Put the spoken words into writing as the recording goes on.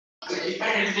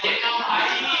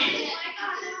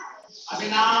अभी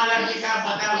नाम वाला की क्या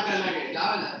बताया उत्तर लगे क्या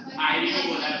बोला आईडी को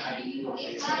बोला भाई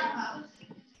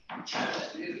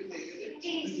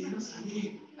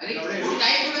अरे वो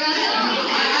टाइप हो रहा है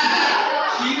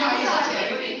ठीक है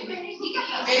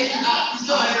इसको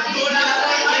दो डाला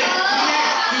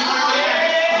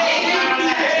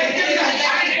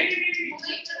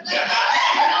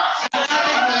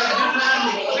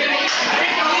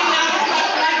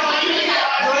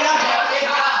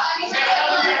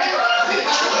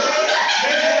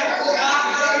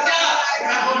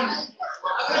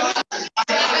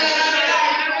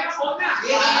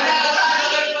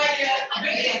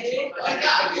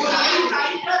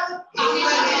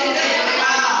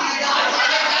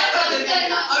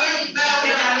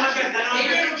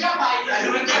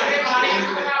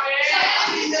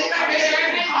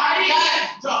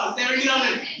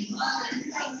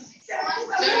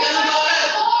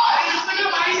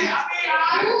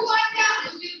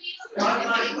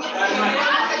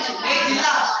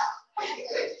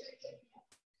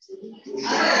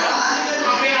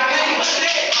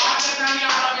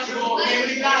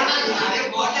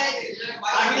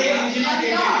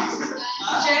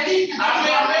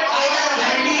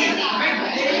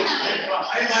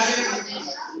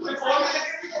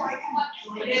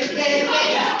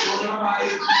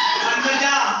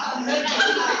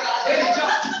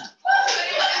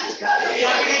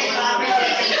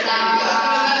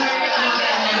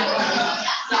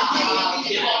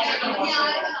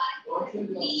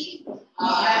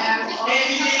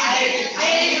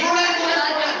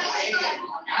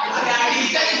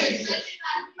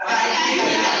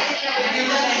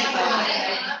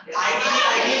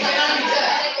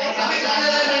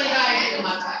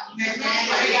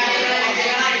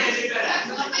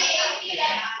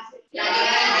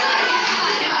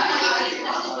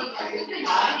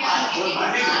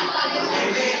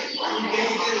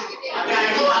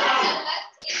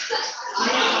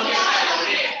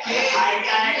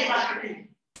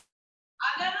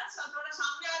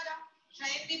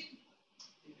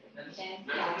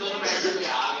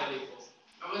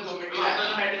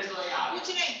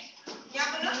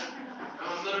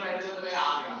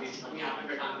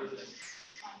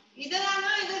इधर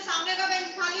आना इधर सामने का बेंच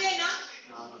खाली है ना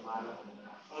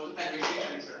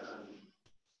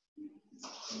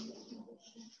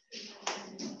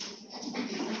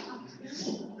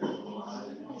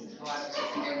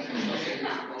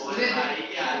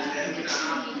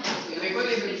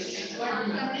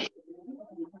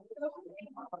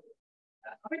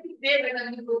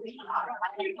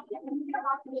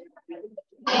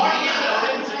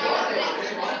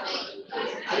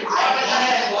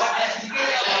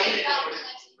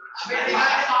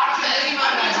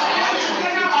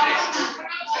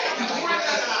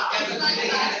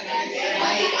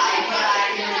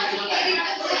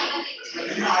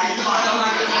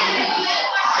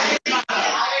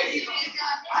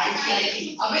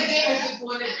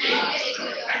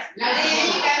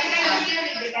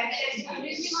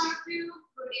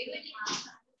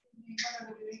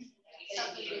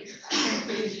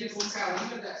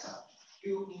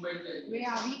Where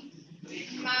are we?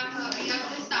 Ma'am, we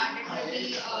have to start at the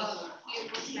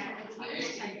glucose ladder.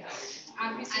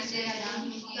 And we are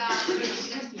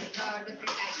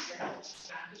different types.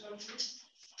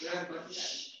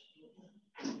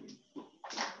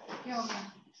 क्या हो गया?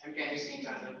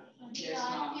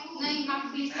 नहीं हम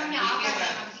बीच में यहाँ पर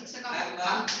हैं हम बीच से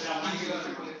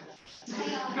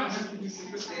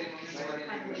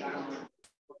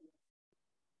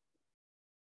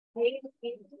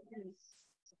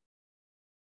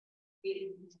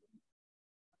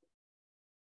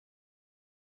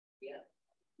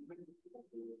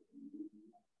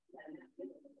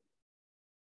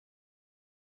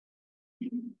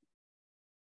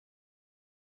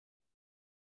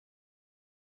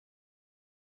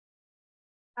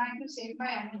trying to save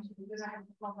my energy because I have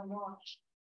to plug a watch.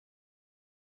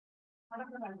 What are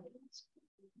the values?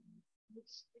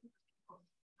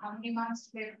 How many months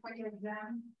left for your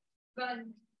exam?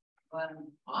 One.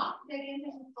 Huh?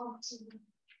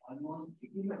 Almost.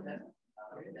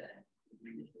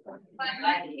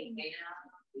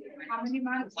 How many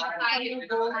months? 5 years.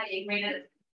 5 years.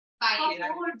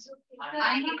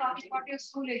 I'm not talking about your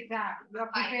school exam. You are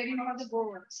preparing for the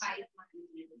boards. 5 months.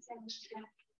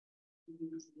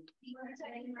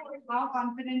 How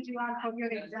confident you are for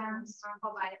your exams?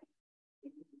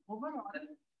 Overall,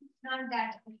 not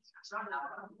that.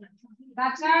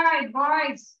 That's right,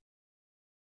 boys.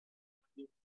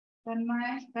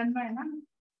 Tanmay, na?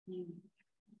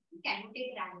 Can you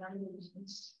take random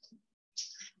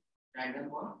Random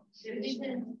what?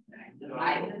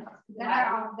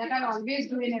 That I always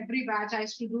do in every batch. I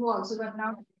used to do also, but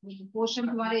now portion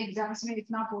तुम्हारे exams में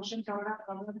इतना portion cover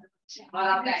और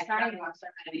आप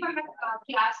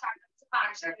class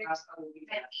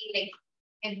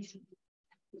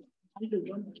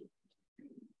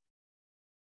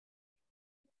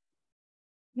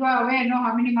You are aware, no,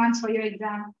 how many months for your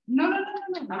exam? No.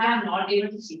 I am not able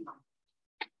to see.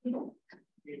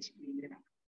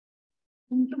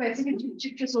 तुम तो वैसे भी chip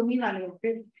chip के सोने वाले हो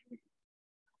फिर।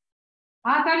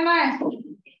 हाँ तन्मय,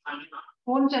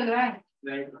 फोन चल रहा है।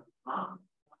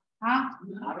 हाँ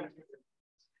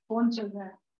फोन चल रहा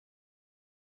है।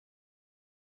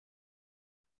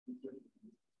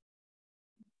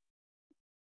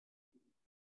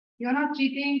 You are not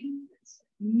cheating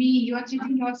me, you are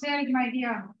cheating yourself, my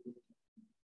dear.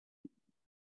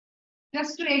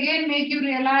 Just to again make you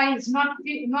realize, not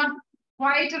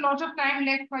quite a lot of time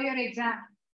left for your exam.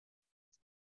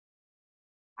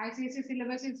 ICSE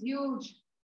syllabus is huge.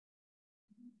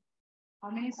 How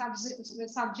many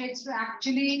subjects to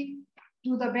actually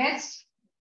do the best?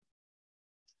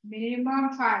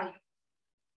 Minimum 5.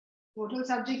 Total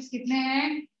subjects कितने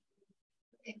हैं?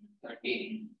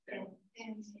 13.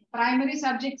 Primary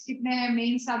subjects कितने हैं?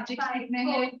 Main subjects कितने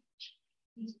हैं?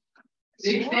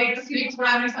 6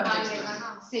 primary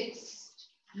subjects. 6.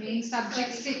 Main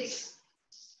subject 6.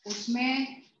 उसमें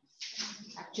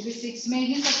actually 6 में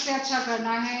ही सबसे अच्छा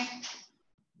करना है।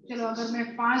 चलो अगर मैं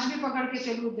 5 भी पकड़ के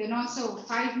चलूँ, then also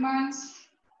 5 months,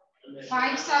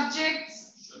 5 subjects,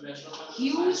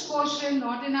 huge portion,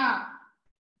 not enough,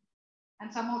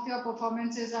 and some of your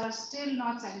performances are still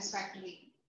not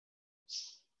satisfactory.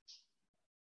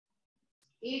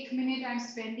 1 minute I'm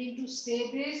spending to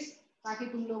say this, ताकि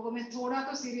तुम लोगों में थोड़ा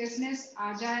तो seriousness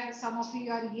आ जाए. Some of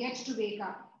you are yet to wake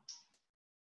up.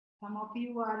 Some of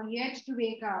you are yet to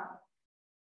wake up.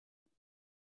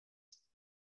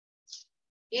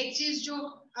 एक चीज जो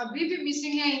अभी भी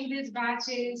missing है in this batch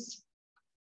is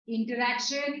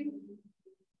interaction,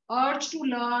 urge to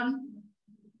learn,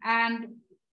 and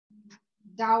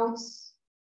doubts.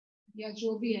 या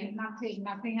जो भी है,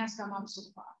 nothing has come up so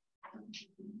far.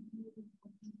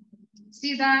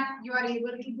 See that you are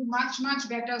able to do much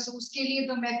better. So उसके लिए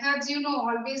the methods, you know,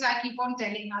 always I keep on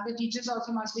telling. Other teachers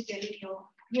also must be telling you.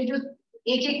 ये जो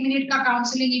 1 minute का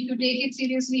counseling, if you take it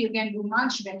seriously, you can do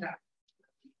much better.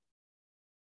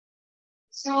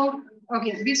 So,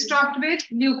 okay, we stopped with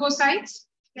leukocytes.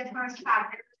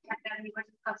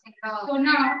 So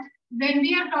now, when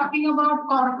we are talking about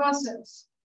corpuscles,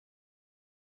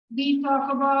 we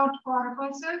talk about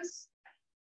corpuscles.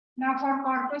 Now for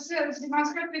corpuscles, we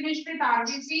must have finished with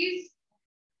RBCs.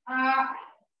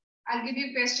 I'll give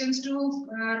you questions to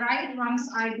write once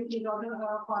I do the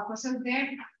corpuscles there.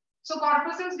 So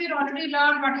corpuscles, we already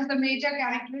learned what is the major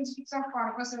characteristics of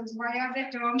corpuscles. Why are they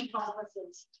termed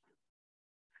corpuscles?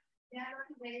 They are not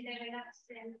well-developed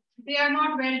cells. They are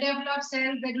not well-developed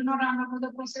cells. They do not undergo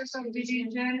the process of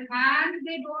division, and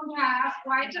they don't have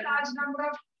quite a large number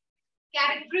of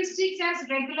characteristics as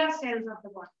regular cells of the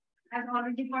body. As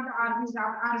already for the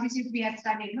RBCs we have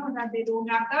studied, no, that they don't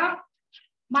have the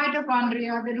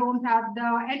mitochondria, they don't have the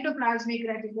endoplasmic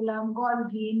reticulum,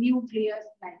 Golgi, nucleus,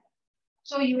 like that.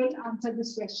 So you will answer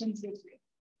this question this way.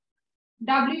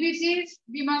 WBCs,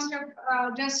 we must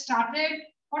have just started.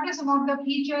 What are some of the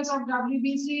features of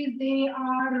WBCs? They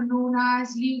are known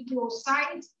as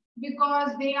leukocytes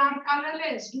because they are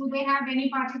colorless. Do they have any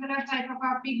particular type of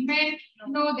a pigment?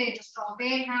 No, they don't.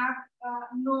 They have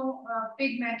no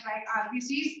pigment like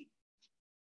RBCs.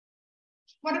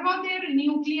 What about their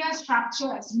nuclear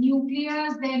structures?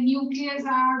 Their nucleus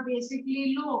are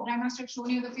basically lobed. I must have shown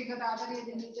you the figure the other day,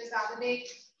 the images the other day.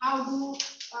 How do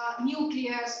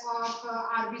nucleus of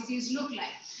RBCs look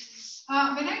like?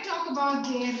 When I talk about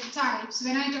their types,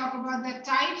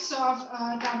 of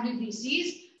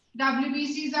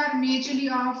WBCs are majorly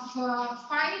of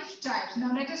 5 types.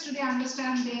 Now let us today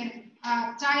understand their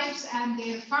types and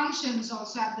their functions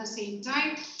also at the same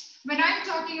time. When I'm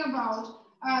talking about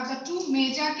the 2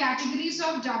 major categories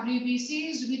of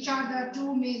WBCs, which are the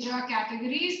 2 major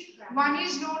categories? One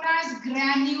is known as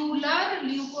granular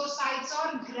leukocytes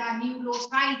or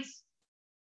granulocytes.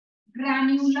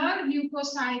 Granular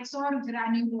leukocytes or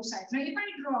granulocytes. Now, if I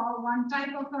draw one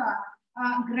type of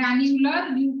a granular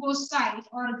leukocyte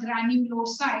or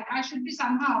granulocyte, I should be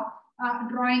somehow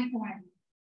drawing point.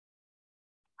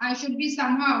 I should be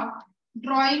somehow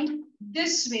drawing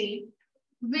this way,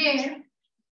 where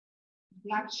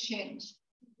bloodshed.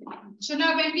 So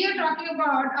now, when we are talking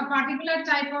about a particular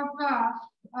type of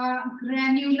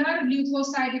granular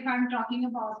leukocyte, if I'm talking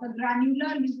about the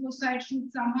granular leukocyte,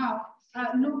 should somehow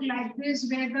look like this,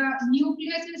 where the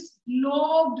nucleus is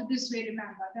lobed this way.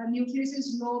 Remember, the nucleus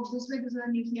is lobed this way. This is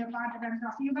the nuclear part that I'm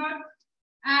talking about.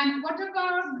 And what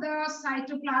about the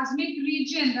cytoplasmic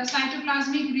region? The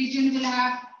cytoplasmic region will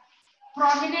have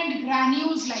prominent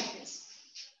granules like this.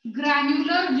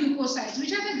 Granular leukocytes.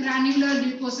 Which are the granular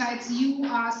leukocytes? You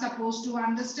are supposed to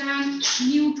understand.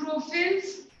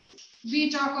 Neutrophils.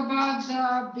 We talk about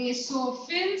the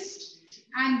basophils,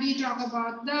 and we talk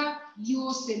about the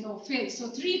eosinophils. So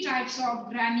 3 types of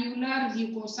granular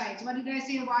leukocytes. What did I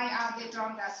say? Why are they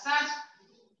termed as such?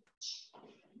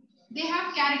 They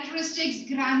have characteristics,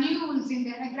 granules in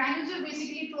there. Granules are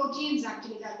basically proteins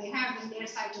actually that they have in their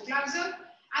cytoplasm.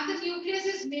 And the nucleus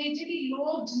is majorly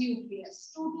lobed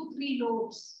nucleus, 2 to 3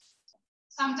 lobes.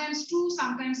 Sometimes 2,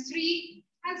 sometimes 3,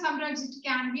 and sometimes it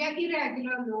can be an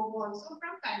irregular lobe also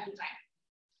from time to time.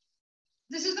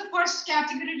 This is the first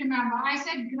category, remember. I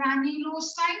said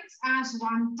granulocytes as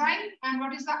one type, and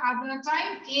what is the other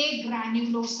type?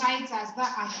 Agranulocytes as the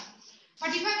other. But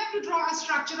if I have to draw a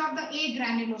structure of the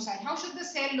agranulocyte, how should the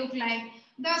cell look like?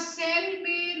 The cell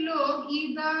may look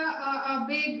either a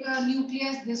big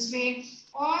nucleus this way,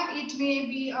 or it may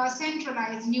be a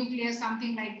centralized nucleus,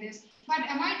 something like this. But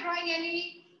am I drawing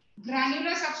any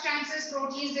granular substances,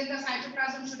 proteins in the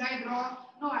cytoplasm? Should I draw?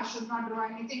 No, I should not draw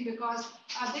anything, because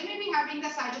they may be having the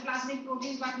cytoplasmic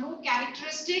proteins, but no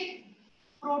characteristic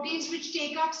proteins which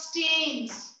take up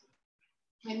stains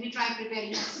when we try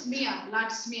preparing a smear,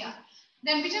 blood smear.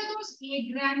 Then which are those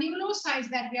agranulocytes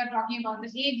that we are talking about? The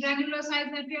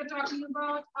agranulocytes that we are talking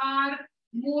about are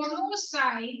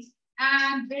monocytes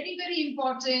and very, very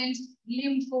important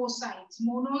lymphocytes.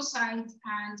 Monocytes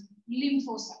and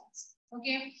lymphocytes.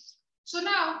 Okay. So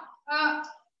now,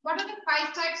 what are the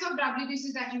 5 types of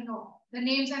WBCs that you know? The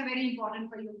names are very important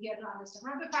for you here to understand.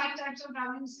 What are the 5 types of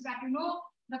WBCs that you know?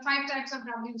 The 5 types of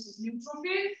WBCs: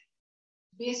 neutrophils,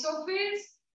 basophils,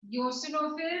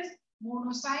 eosinophils,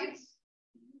 monocytes,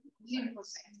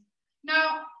 lymphocytes.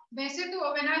 Now, when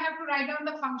I have to write down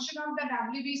the function of the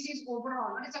WBCs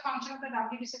overall, what is the function of the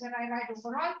WBC that I write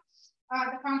overall?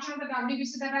 The function of the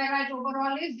WBC that I write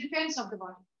overall is defense of the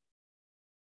body.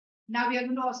 Now we are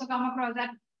going to also come across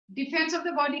that defense of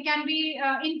the body can be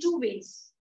in 2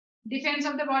 ways. Defense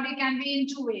of the body can be in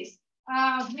 2 ways.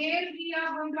 Where we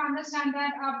are going to understand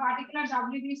that a particular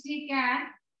WBC can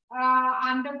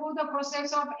undergo the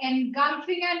process of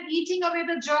engulfing and eating away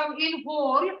the germ in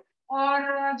whole,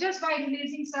 or just by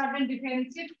releasing certain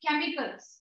defensive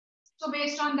chemicals. So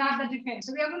based on that, the defense.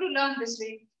 So we are going to learn this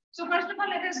way. So first of all,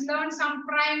 let us learn some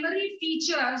primary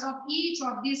features of each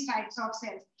of these types of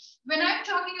cells. When I'm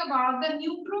talking about the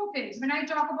neutrophils,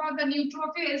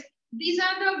 these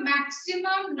are the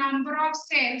maximum number of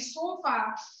cells so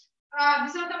far.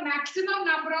 These are the maximum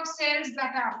number of cells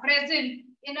that are present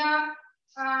in a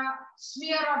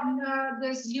smear of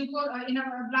this in a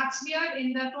blood smear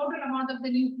in the total amount of the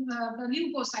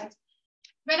leukocytes.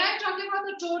 When I'm talking about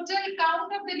the total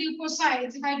count of the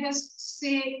leukocytes, if I just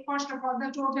say, first of all,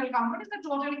 the total count. What is the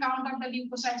total count of the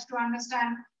leukocytes to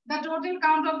understand? The total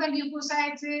count of the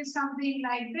leukocytes is something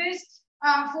like this,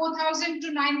 4,000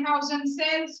 to 9,000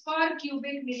 cells per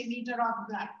cubic millimeter of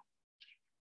blood.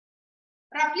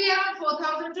 Roughly around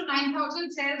 4,000 to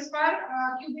 9,000 cells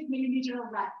per cubic millimeter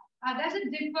of blood. Does it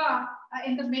differ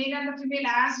in the male and the female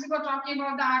as we were talking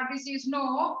about the RBCs?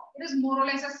 No, it is more or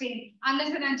less the same, unless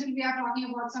and until we are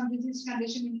talking about some disease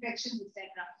condition, infection, etc.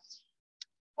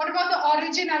 What about the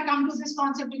origin? I'll come to this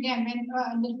concept again when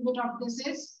a little bit of this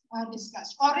is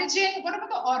discussed. Origin, what about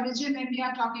the origin when we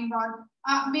are talking about?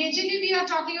 Majorly we are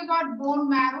talking about bone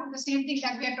marrow, the same thing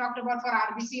that we have talked about for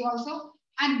RBC also.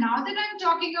 And now that I'm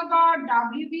talking about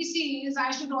WBCs, I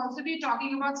should also be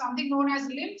talking about something known as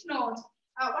lymph nodes.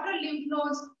 What are lymph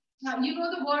nodes? You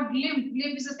know the word lymph.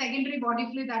 Lymph is a secondary body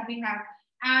fluid that we have.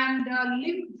 And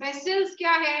lymph vessels, kya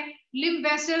hai? Lymph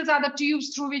vessels are the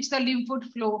tubes through which the lymph would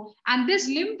flow. And these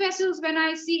lymph vessels, when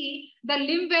I see, the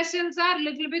lymph vessels are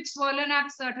little bit swollen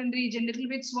at certain region, little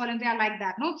bit swollen, they are like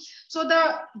that, no? So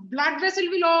the blood vessel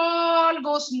will all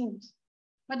go smooth.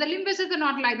 But the lymph vessels are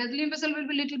not like that. The lymph vessel will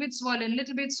be little bit swollen,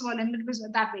 little bit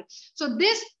that way. So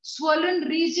this swollen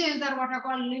regions are what are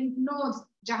called lymph nodes,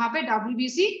 jahan pe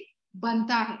WBC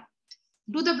banta hai.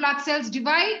 Do the blood cells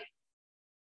divide?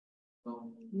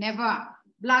 Never.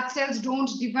 Blood cells don't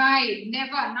divide.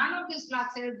 Never. None of these blood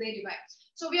cells, they divide.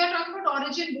 So we are talking about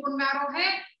origin, bone marrow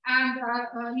hai,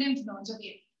 and lymph nodes.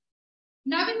 Okay.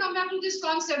 Now we come back to this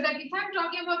concept that if I'm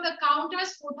talking about the count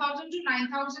as 4,000 to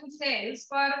 9,000 cells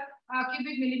per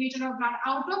cubic millimeter of blood,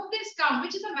 out of this count,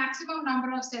 which is the maximum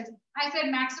number of cells? I said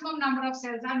maximum number of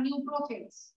cells are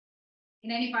neutrophils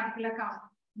in any particular count.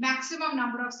 Maximum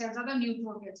number of cells are the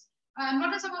neutrophils.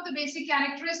 what are some of the basic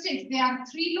characteristics? They are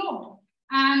three-lobed.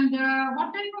 And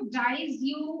what type of dyes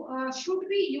you should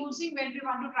be using when we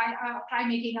want to try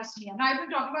making a smear? Now, I will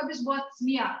talk about this word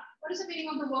smear. What is the meaning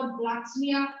of the word blood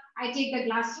smear? I take the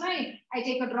glass slide, I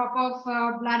take a drop of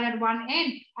blood at one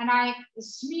end, and I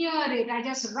smear it. I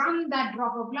just run that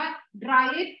drop of blood,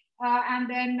 dry it, and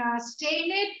then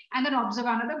stain it, and then observe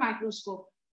under the microscope.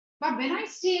 But when I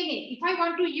stain it, if I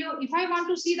want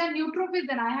to see the neutrophils,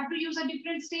 then I have to use a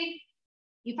different stain.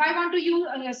 If I want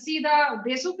to see the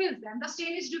basophils, then the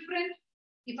stain is different.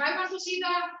 If I want to see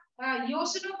the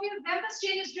eosinophils, then the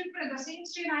stain is different. The same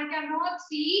stain, I cannot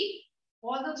see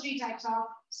all the three types of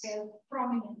cell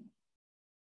prominently.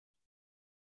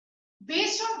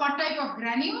 Based on what type of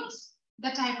granules,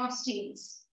 the type of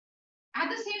stains. At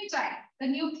the same time, the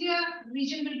nuclear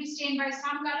region will be stained by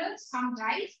some colors, some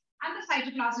dyes, and the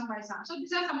cytoplasm by some. So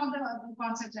these are some of the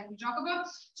concepts that we talk about.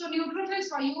 So neutrophils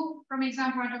for you, from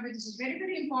exam point of view, this is very,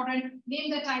 very important.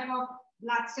 Name the type of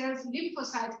blood cells,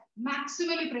 lymphocytes,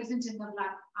 maximally present in the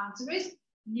blood. Answer is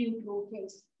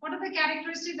neutrophils. What are the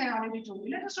characteristics? I already told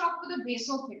you. Let us talk about the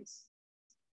basophils.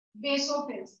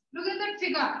 Basophils. Look at that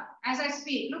figure as I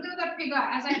speak. Look at that figure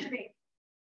as I speak.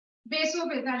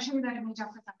 Basophils. I'll show you that image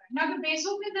after some time. Now the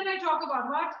basophils that I talk about,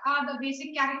 what are the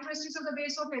basic characteristics of the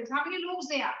basophils? How many lobes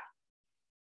they are?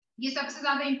 ये सबसे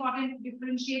ज़्यादा important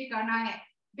differentiate करना है.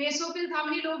 Basophils, how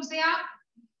many lobes they are?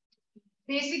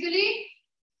 Basically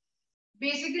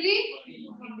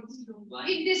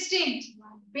indistinct.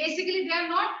 Basically, they are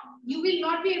not. You will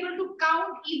not be able to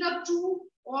count either 2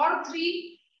 or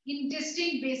 3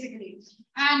 indistinct. Basically,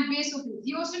 and basophils,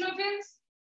 eosinophils,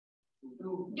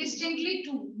 distinctly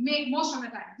 2. Most of the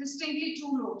time, distinctly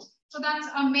 2 lobes. So that's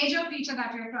a major feature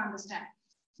that you have to understand.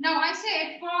 Now, I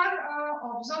said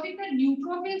for observing the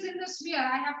neutrophils in the smear,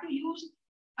 I have to use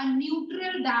a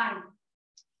neutral dye.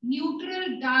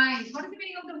 Neutral dyes. What is the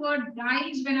meaning of the word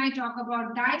dyes when I talk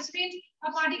about dyes? Means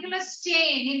a particular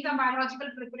stain in the biological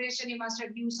preparation. You must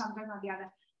have used something or the other.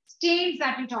 Stains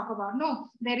that we talk about. No,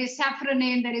 there is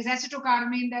safranin, there is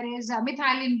acetocarmine, there is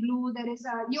methylene blue, there is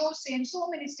eosin. So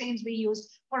many stains we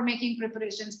use for making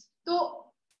preparations. So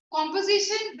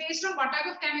composition based on what type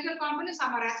of chemical components,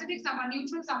 some are acidic, some are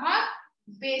neutral, some are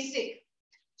basic.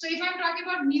 So if I'm talking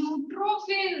about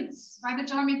neutrophils, by the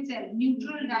term itself,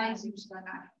 neutral dyes used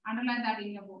करना है. Underline that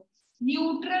in your book.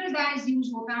 Neutral dyes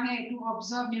used होता है to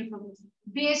observe neutrophils.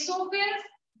 Basophils,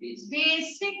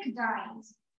 basic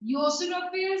dyes.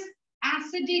 Eosinophils,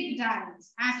 acidic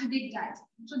dyes. Acidic dyes.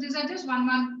 So these are just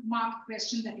one mark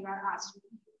questions that you are asked.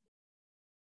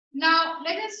 Now,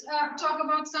 let us talk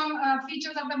about some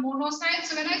features of the monocytes.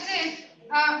 So when I say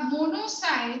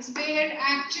monocytes, where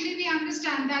actually we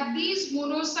understand that these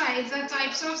monocytes are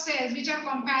types of cells which are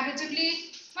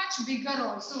comparatively much bigger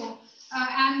also.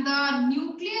 And the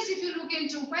nucleus, if you look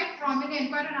into, quite prominent,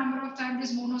 quite a number of times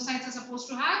these monocytes are supposed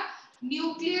to have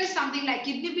nucleus, something like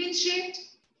kidney bean shaped,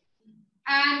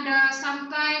 and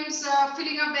sometimes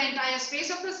filling up the entire space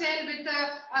of the cell with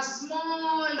a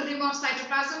small rim of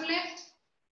cytoplasm left.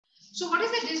 So what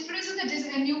is the difference in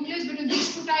the nucleus between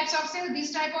these two types of cells?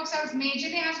 These type of cells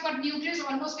majorly has got nucleus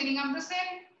almost filling up the cell.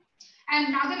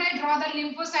 And now that I draw the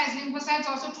lymphocytes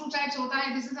also 2 types hota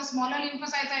hai. This is the smaller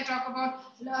lymphocytes I talk about.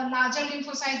 Larger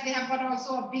lymphocytes, they have got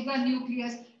also a bigger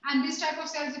nucleus. And this type of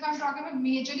cells, if I'm talking about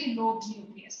majorly lobed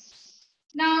nucleus.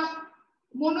 Now,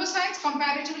 monocytes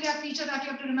comparatively a feature that you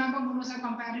have to remember, monocytes are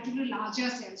comparatively larger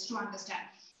cells to understand.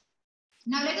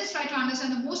 Now let us try to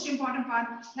understand the most important part,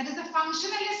 that is the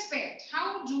functional aspect.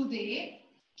 How do they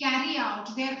carry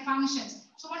out their functions?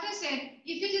 So what I said,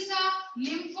 if it is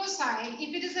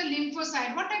a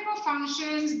lymphocyte, what type of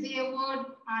functions they would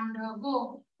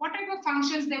undergo? What type of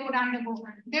functions they would undergo?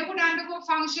 They would undergo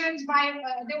functions by,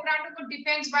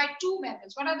 defense by 2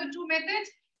 methods. What are the 2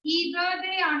 methods? Either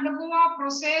they undergo a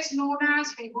process known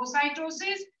as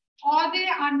phagocytosis, or they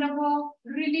undergo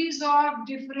release of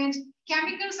different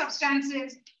chemical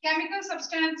substances,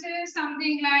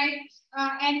 something like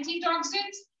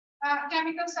antitoxins, and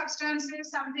chemical substances,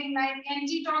 something like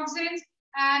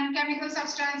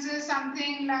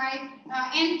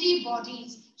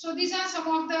antibodies. So these are some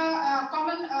of the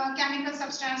common chemical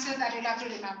substances that you'll have to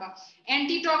remember.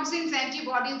 Antitoxins,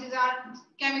 antibodies, these are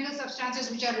chemical substances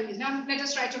which are released. Now let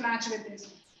us try to match with this.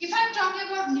 If I'm talking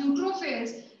about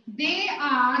neutrophils, they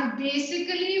are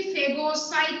basically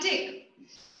phagocytic.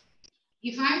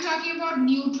 If I'm talking about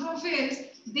neutrophils,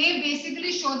 they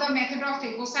basically show the method of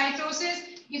phagocytosis.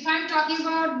 If I'm talking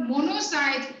about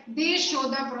monocytes, they show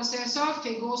the process of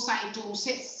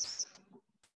phagocytosis.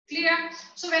 Clear?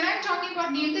 So when I'm talking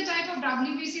about name the type of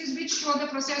WBCs which show the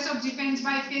process of defense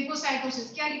by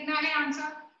phagocytosis, क्या लिखना है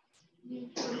answer?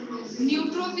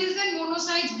 Neutrophils and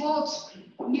monocytes both.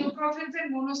 Neutrophils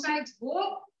and monocytes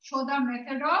both show the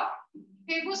method of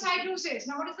phagocytosis.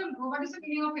 Now, what is the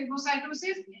meaning of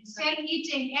phagocytosis? Cell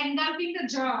eating, engulfing the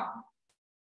germ.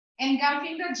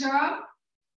 Engulfing the germ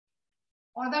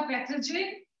or the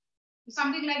pathogen,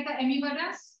 something like the amoeba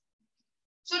does.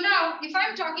 So now, if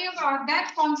I'm talking about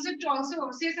that concept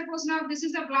also, say suppose now this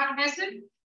is a blood vessel.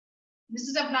 This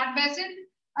is a blood vessel.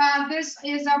 This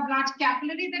is a blood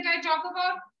capillary that I talk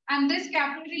about. And this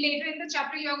capillary later in the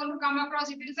chapter you're going to come across.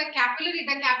 If it is a capillary,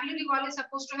 the capillary wall is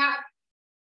supposed to have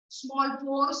small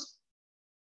pores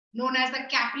known as the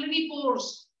capillary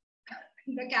pores.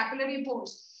 The capillary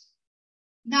pores.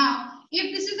 Now,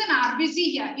 if this is an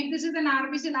RBC here, if this is an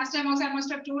RBC, last time also I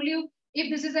must have told you, if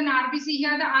this is an RBC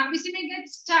here, the RBC may get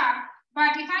stuck.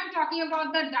 But if I'm talking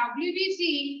about the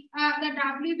WBC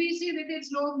with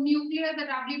its low nucleus, the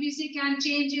WBC can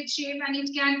change its shape and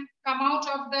it can come out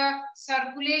of the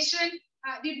circulation.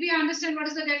 Did we understand what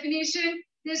is the definition?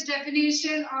 This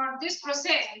definition or this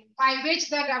process by which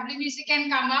the WBC can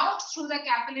come out through the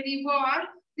capillary wall,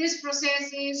 this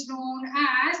process is known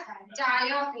as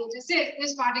diaphagocytosis.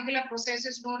 This particular process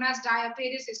is known as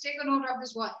diaphagocytosis. Take a note of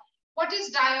this word. What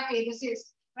is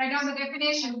diaphagocytosis? Write down the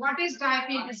definition. What is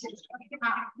diaphagocytosis?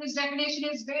 This definition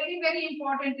is very, very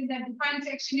important in the defined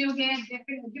section you get,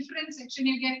 different section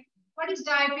you get. What is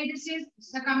diaphagocytosis?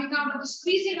 The coming out of the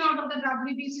squeezing out of the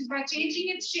WBCs by changing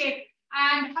its shape.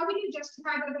 And how will you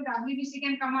justify that the WBC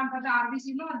can come out but the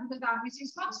RBC not? Because the RBC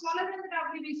is much smaller than the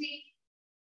WBC.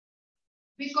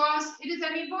 Because it is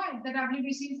amoeboid. The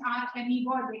WBCs are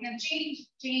amoeboid. They can change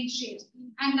shapes.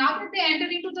 And now that they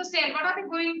enter into the cell, what are they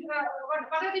going?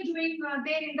 What are they doing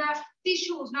there in the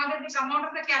tissues? Now that they come out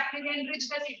of the capillary and enrich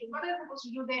the tissue, what are they supposed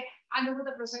to do there? Undergo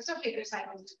the process of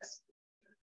phagocytosis.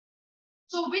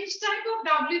 So, which type of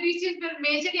WBCs will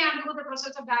majorly undergo the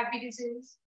process of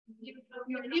diabetes?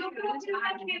 Neutrophils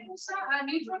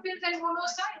and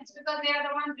monocytes, because they are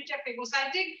the ones which are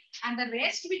phagocytic, and the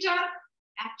rest which are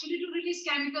actually to release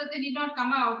chemicals, they did not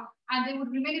come out and they would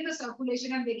remain in the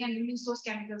circulation and they can release those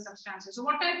chemical substances. So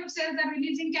what type of cells are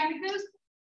releasing chemicals?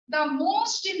 The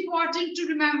most important to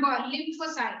remember,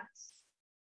 lymphocytes.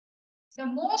 The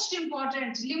most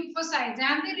important, lymphocytes,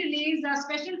 and they release a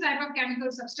special type of chemical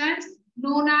substance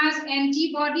known as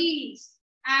antibodies.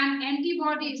 And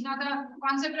antibodies, now the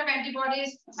concept of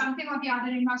antibodies, something or the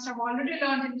other you must have already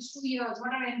learned in these 2 years.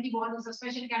 What are antibodies? The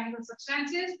special chemical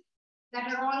substances that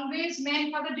are always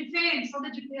meant for the defense, for the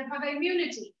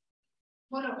immunity.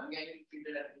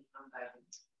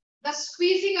 The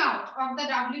squeezing out of the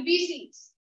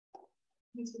WBCs.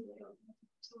 The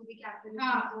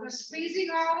squeezing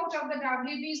out of the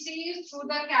WBCs through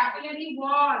the capillary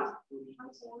wall.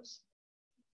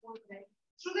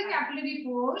 Through the capillary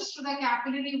pores, through the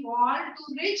capillary wall to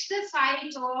reach the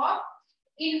site of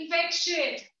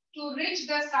infection. To reach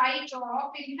the site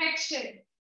of infection.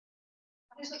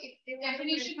 So the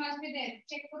definition must be there.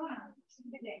 Check Corona. Should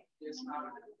be there.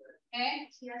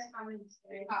 Yes, yes, comments.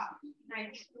 Right.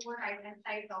 What I can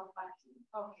side of part.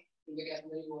 Okay. The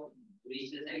capillary wall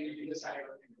reaches the side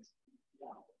of it.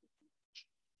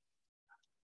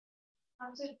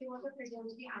 So if they want to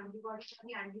produce the antibodies or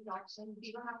the antitoxin,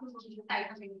 they don't have to go to the site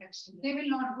of infection. They will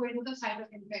not go into the site of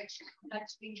infection.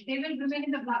 That's the, they will remain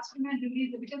in the bloodstream and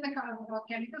release because the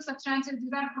chemical substances,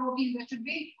 these are proteins that should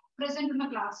be present in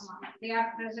the plasma. They are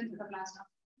present in the plasma.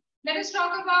 Let us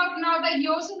talk about now the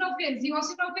eosinophils.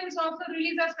 Eosinophils also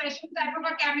release a special type of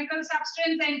a chemical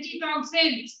substance,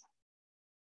 antitoxins.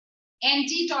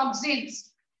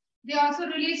 Antitoxins. They also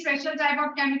release special type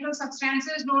of chemical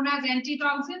substances known as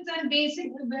antitoxins and basic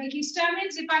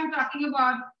histamines. If I'm talking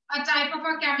about a type of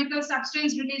a chemical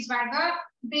substance released by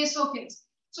the basophils.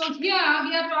 So here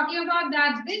we are talking about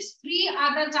that these 3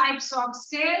 other types of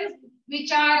cells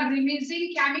which are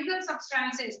releasing chemical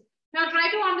substances. Now try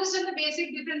to understand the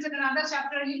basic difference in another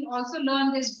chapter. You'll also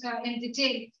learn this in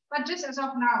detail. But just as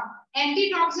of now,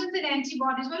 antitoxins and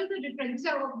antibodies, what is the difference?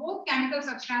 These are both chemical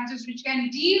substances which can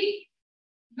deal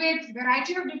with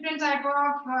variety of different type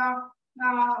of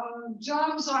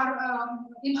germs or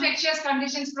infectious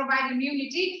conditions, provide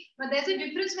immunity. But there's a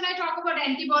difference when I talk about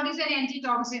antibodies and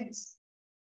antitoxins.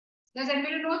 Does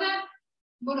anybody know that?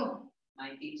 Bolo.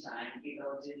 I think so.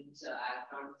 Antitoxins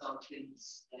act on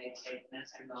toxins like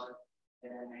tetanus and all.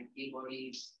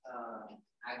 Antibodies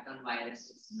act on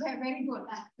viruses. Very good.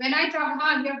 When I talk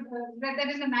about, that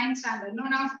is the 9th standard. No,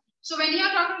 now. So when you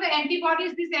are talking about the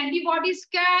antibodies, these antibodies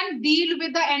can deal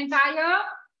with the entire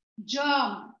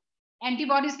germ.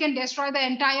 Antibodies can destroy the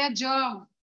entire germ.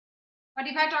 But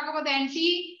if I talk about the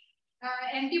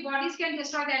antibodies can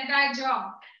destroy the entire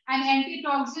germ. And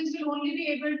antitoxins will only be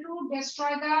able to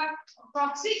destroy the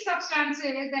toxic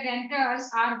substances that enters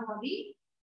our body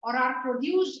or are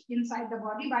produced inside the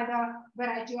body by the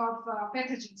variety of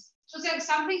pathogens. So say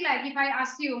something like, if I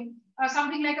ask you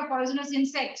something like a poisonous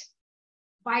insect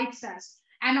bites us,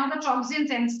 and now the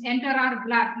toxins enter our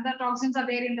blood, the toxins are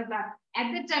there in the blood.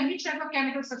 At that time, which type of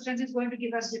chemical substance is going to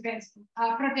give us defense,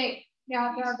 protect?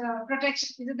 The protection,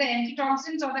 is it the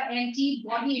antitoxins or the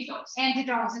antibody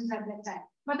antitoxins at that time?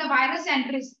 But the virus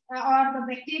enters or the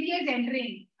bacteria is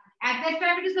entering. At that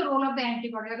time, it is the role of the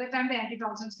antibody. At that time, the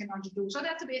antitoxins cannot do. So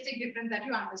that's the basic difference that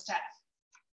you understand.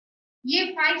 You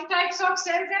have 5 types of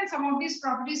cells and some of these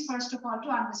properties first of all to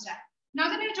understand. Now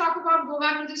that I talk about, go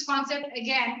back to this concept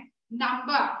again,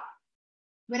 number.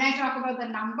 When I talk about the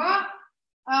number,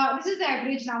 this is the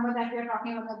average number that we are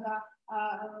talking about,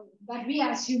 that we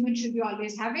as humans should be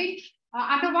always having.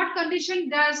 Under what condition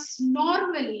does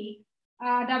normally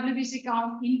WBC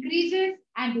count increases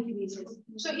and decreases?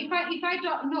 So if I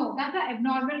talk, no, that's the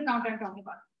abnormal count I'm talking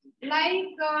about. Like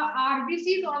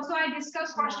RBCs also I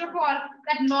discussed first of all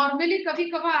that normally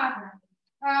kabhi kabhar,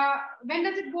 when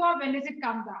does it go up, when does it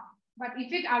come down? But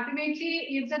if it ultimately,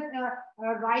 if the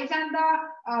rise and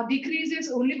the decrease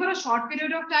is only for a short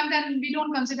period of time, then we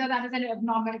don't consider that as an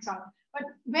abnormal count. But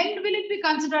when will it be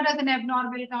considered as an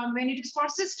abnormal count? When it is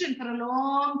persistent for a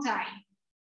long time.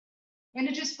 When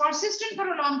it is persistent for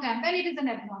a long time, then it is an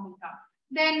abnormal count.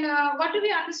 Then what do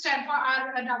we understand for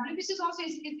our WBCs also?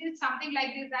 Is something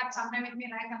like this, that sometimes it may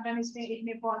rise, sometimes it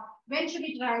may fall. When should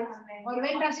it rise? Or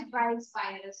when does it rise?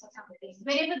 Virus or something.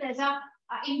 Whenever there's a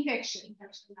infection.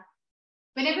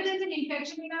 Whenever there's an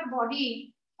infection in our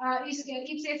body,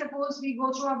 if say suppose we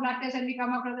go through a blood test and we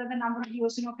come across that the number of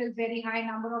eosinophils very high,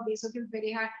 number of basophils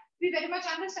very high, we very much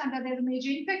understand that there's a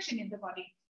major infection in the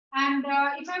body. And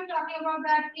if I'm talking about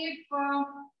that, if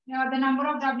the number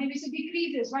of WBC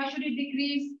decreases, why should it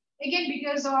decrease? Again,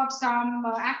 because of some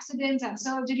accidents and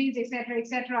surgeries,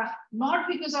 etc., not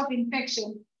because of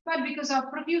infection, but because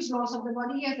of profuse loss of the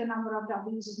body, yes, the number of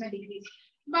WBCs may decrease.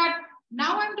 But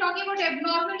now I'm talking about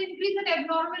abnormal increase and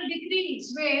abnormal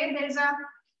decrease, where there is a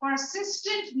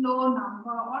persistent low number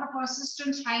or a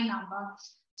persistent high number.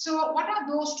 So what are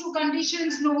those two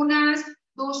conditions known as?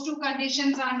 Those two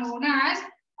conditions are known as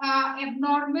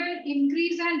abnormal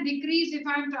increase and decrease. If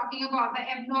I'm talking about the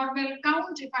abnormal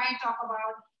count, if I talk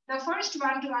about the first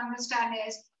one to understand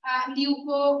is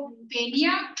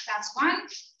leukopenia, that's one.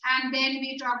 And then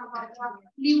we talk about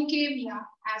leukemia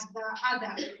as the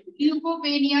other.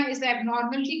 Leukopenia is the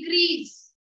abnormal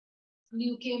decrease.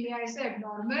 Leukemia is the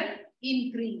abnormal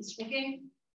increase. Okay.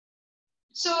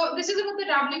 So this is about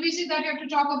the WBC that you have to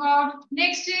talk about.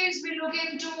 Next is we look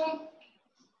into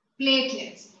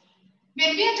platelets.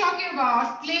 When we are talking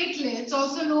about platelets,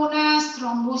 also known as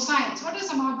thrombocytes, what are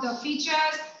some of the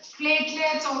features?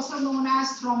 Platelets, also known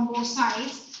as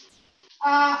thrombocytes.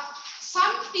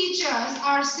 Some features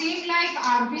are same like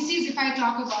RBCs. If I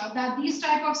talk about that, these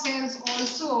type of cells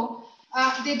also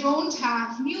they don't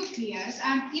have nucleus,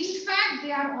 and in fact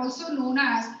they are also known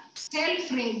as cell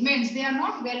fragments. They are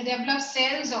not well developed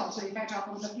cells. Also, if I talk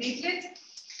about the platelets,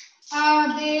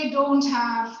 they don't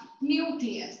have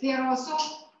nucleus. They are also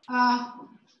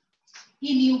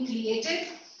enucleated.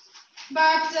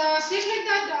 But same like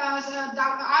that, the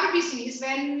RBCs,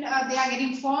 when they are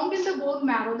getting formed in the bone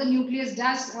marrow, the nucleus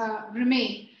does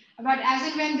remain. But as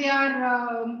and when they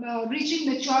are reaching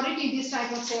maturity, these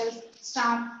type of cells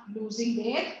start losing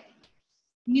their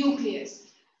nucleus.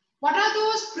 What are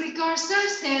those precursor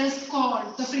cells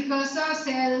called? The precursor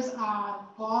cells are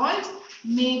called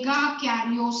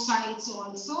megakaryocytes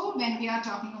also, when we are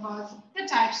talking about the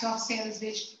types of cells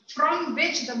from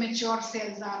which the mature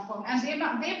cells are formed,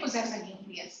 and they possess a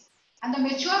nucleus. And the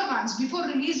mature ones, before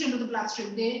released into the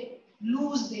bloodstream, they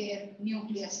lose their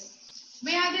nucleus.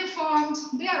 Where are they formed?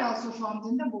 They are also formed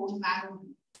in the bone marrow.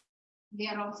 They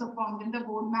are also formed in the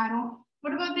bone marrow.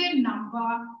 What about their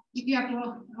number? If you have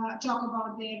to talk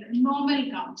about their normal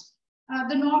count.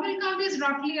 The normal count is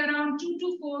roughly around 2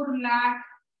 to 4 lakh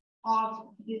of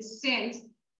these cells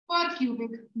per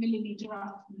cubic millimeter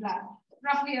of blood.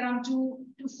 Roughly around 2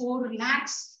 to 4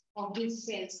 lakhs of these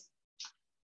cells.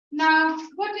 Now,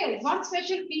 what else? One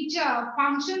special feature,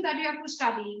 function that you have to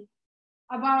study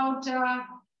about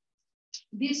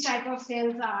these type of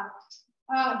cells are,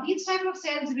 these type of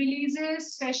cells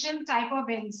releases special type of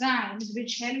enzymes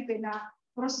which help in a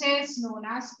process known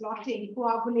as clotting,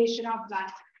 coagulation of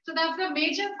blood. So that's the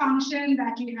major function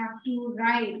that you have to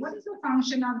write. What is the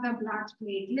function of the blood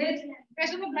platelet?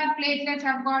 Rest of the blood platelets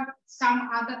have got some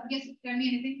other, yes, tell me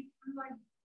anything.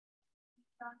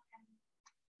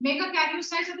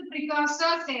 Megakaryocytes are the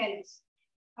precursor cells.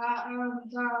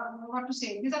 what to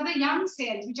say? These are the young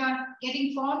cells which are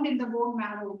getting formed in the bone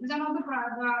marrow. These are not the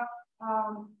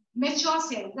mature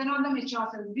cells. They're not the mature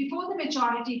cells. Before the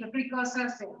maturity, the precursor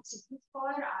cells. This is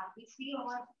for RBC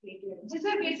or platelets. These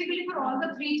are basically for all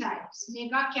the three types.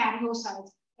 Mega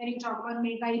karyocytes. When you talk about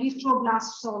mega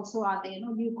erythroblasts also are there.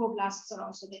 Leucoblasts are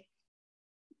also there.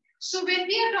 So when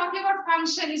we are talking about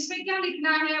function, इसमें क्या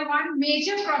लिखना है? One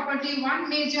major property, one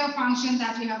major function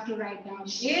that we have to write down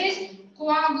is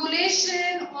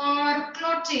coagulation or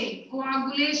clotting.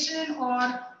 Coagulation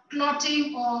or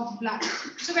clotting of blood.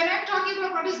 So when I'm talking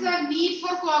about what is the need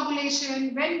for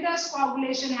coagulation, when does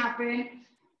coagulation happen?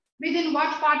 Within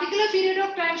what particular period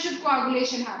of time should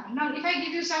coagulation happen? Now, if I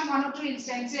give you some one or two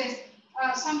instances,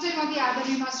 sometime or the other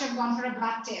you must have gone for a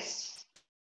blood test.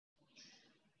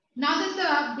 Now that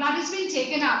the blood is being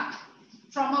taken up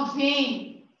from a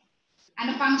vein and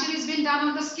a puncture has been done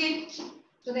on the skin,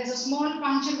 so there's a small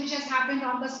puncture which has happened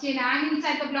on the skin and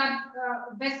inside the blood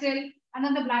vessel, and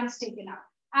then the blood is taken up.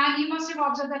 And you must have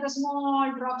observed that the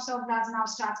small drops of blood now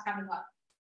starts coming up.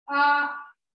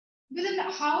 Within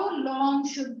how long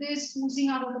should this oozing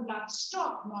out of the blood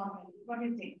stop normally? What do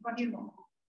you think? What do you know?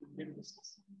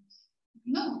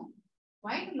 No,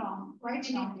 quite long, quite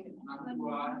long.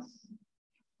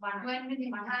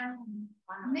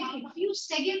 नहीं, few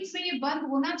seconds में ये बंद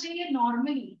होना चाहिए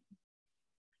normally.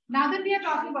 Now that we are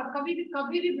talking about कभी भी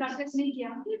blood test नहीं किया,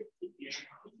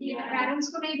 parents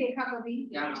को नहीं देखा कभी,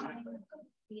 या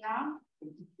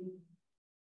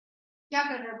क्या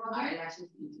कर रहे हो? eyelashes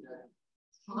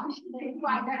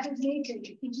नहीं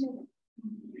चाहिए,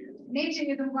 नहीं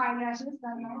चाहिए तुमको eyelashes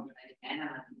करना,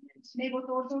 नहीं वो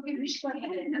तोड़ के wish कर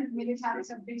रहे हैं मेरे सारे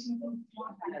subjects में तुम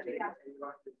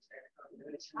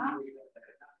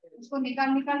उसको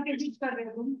निकाल के विश कर रहे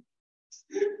हो तुम.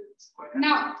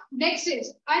 Now, next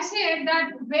is, I said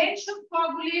that when should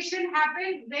coagulation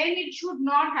happen, when it should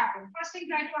not happen. First thing,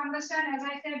 try to understand, as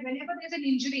I said, whenever there's an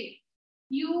injury,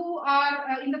 you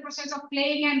are in the process of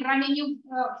playing and running, you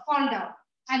fall down,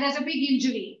 and there's a big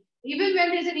injury. Even when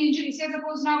there's an injury, say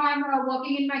suppose now I'm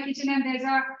working in my kitchen and there's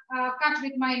a cut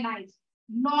with my knife.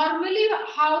 Normally,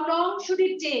 how long should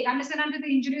it take? Understand, until the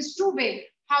injury is too big.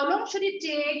 How long should it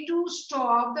take to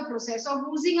stop the process of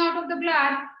oozing out of the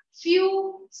blood?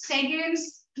 Few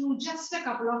seconds to just a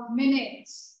couple of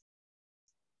minutes.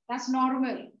 That's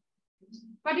normal.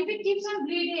 But if it keeps on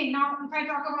bleeding, now if I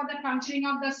talk about the puncturing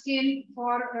of the skin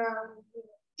for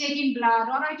taking blood,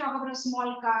 or I talk about a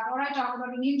small cut, or I talk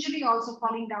about an injury also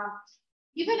falling down,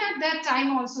 even at that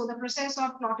time also, the process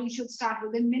of clotting should start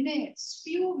within minutes,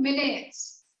 few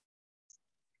minutes.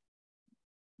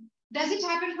 Does it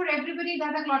happen for everybody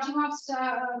that the clotting of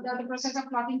the process of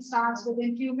clotting starts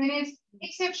within few minutes?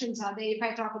 Exceptions are there. If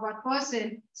I talk about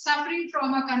person suffering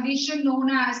from a condition known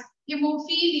as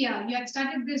hemophilia, you had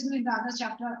studied this in the other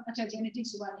chapter,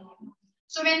 genetics.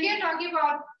 So when we are talking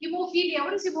about hemophilia,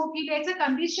 what is hemophilia? It's a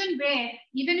condition where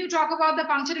even you talk about the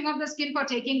puncturing of the skin for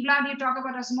taking blood, you talk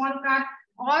about a small cut,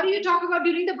 or you talk about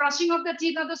during the brushing of the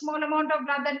teeth or the small amount of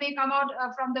blood that may come out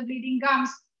from the bleeding gums.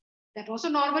 That also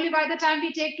normally by the time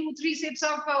we take 2-3 sips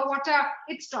of water,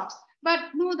 it stops. But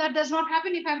no, that does not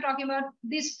happen if I'm talking about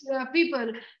these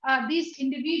people. These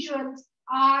individuals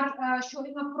are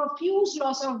showing a profuse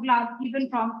loss of blood even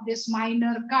from this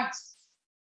minor cuts.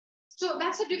 So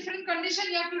that's a different condition.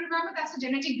 You have to remember that's a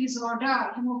genetic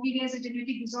disorder. Hemophilia is a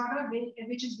genetic disorder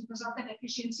which is because of the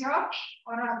deficiency of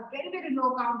or a very, very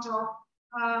low count of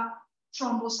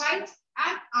thrombocytes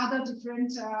and other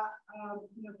different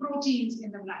proteins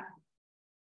in the blood.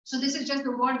 So this is just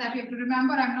the word that you have to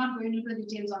remember. I'm not going into the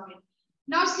details of it.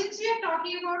 Now, since we are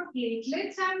talking about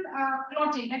platelets and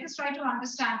clotting, let us try to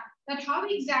understand that how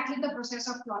exactly the process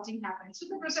of clotting happens. So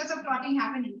the process of clotting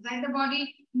happens inside the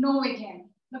body? No, again.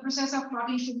 The process of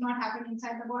clotting should not happen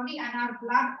inside the body, and our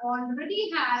blood already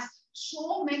has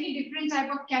so many different types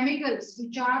of chemicals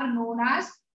which are known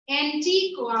as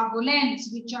anticoagulants,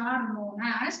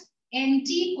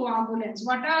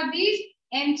 What are these?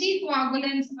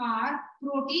 Anticoagulants are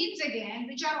proteins again,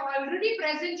 which are already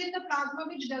present in the plasma,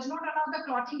 which does not allow the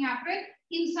clotting happen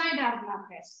inside our blood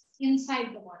vessels,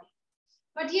 inside the body.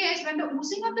 But yes, when the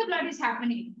oozing of the blood is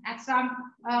happening at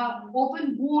some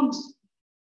open wounds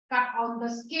cut on the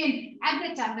skin, at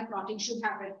that time the clotting should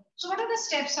happen. So what are the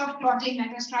steps of clotting?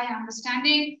 Let us try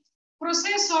understanding.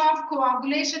 Process of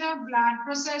coagulation of blood,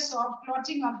 process of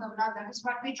clotting of the blood. That is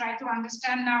what we try to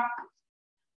understand now.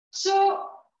 So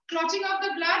clotting of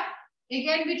the blood,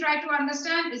 again, we try to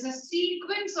understand is a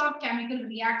sequence of chemical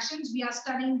reactions. We are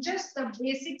studying just the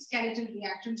basic skeletal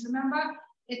reactions. Remember,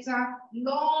 it's a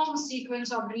long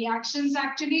sequence of reactions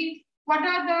actually. What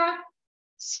are the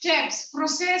steps,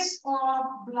 process of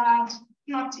blood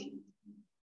clotting.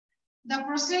 The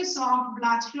process of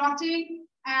blood clotting,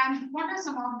 and what are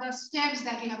some of the steps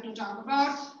that we have to talk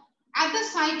about? At the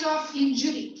site of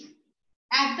injury,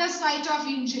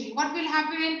 what will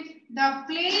happen? The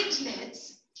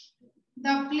platelets,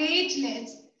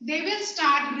 they will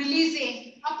start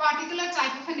releasing a particular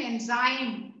type of an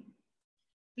enzyme.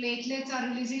 Platelets are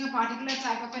releasing a particular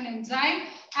type of an enzyme,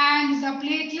 and the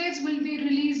platelets will be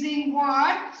releasing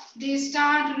what? They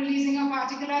start releasing a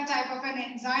particular type of an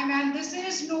enzyme, and this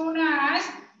is known as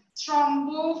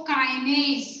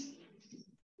thrombokinase.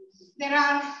 There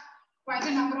are quite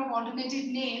a number of alternative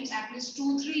names, at least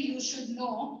 2-3 you should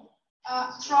know.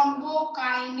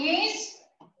 Thrombokinase,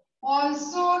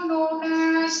 also known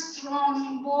as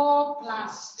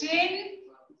thromboplastin,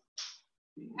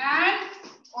 and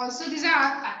also these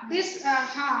are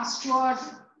stored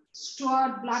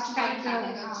blood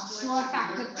factor, stored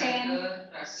factor 10.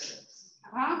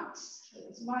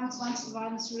 One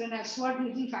student has stored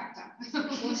little factor.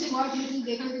 Stored little,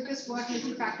 देखो देखो stored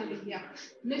little factor लिख दिया.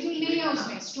 Little नहीं है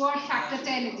उसमें, stored factor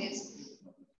 10 it is.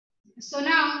 So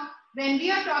now, when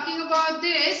we are talking about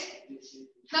this,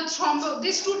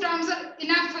 these two terms are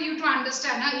enough for you to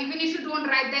understand. Even if you don't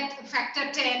write that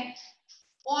factor 10,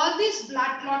 all these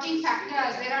blood clotting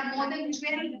factors, there are more than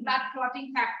 12 blood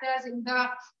clotting factors in the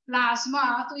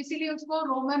plasma. So इसीलिए उसको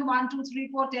Roman 1, 2, 3,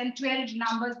 4, 10, 12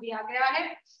 numbers दिया गया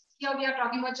है. Here we are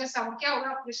talking about just some. क्या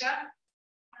होगा Krisha?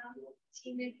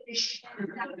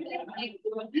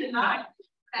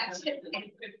 That's it.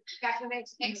 Factor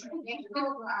X को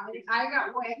आएगा,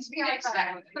 वो X भी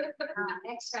आएगा.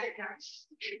 X factor.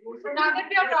 So now that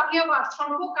we are talking about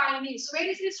thrombokinase, where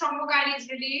is this thrombokinase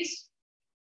released?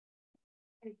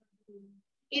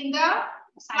 In the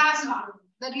plasma.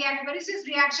 Where is this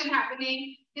reaction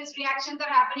happening? These reactions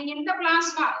are happening in the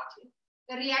plasma.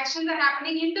 The reactions are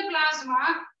happening in the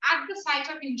plasma at the site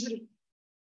of injury.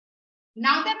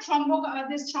 Now that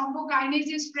this thrombokinase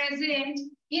is present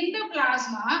in the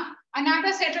plasma,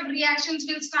 another set of reactions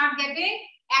will start getting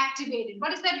activated.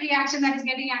 What is that reaction that is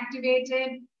getting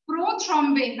activated?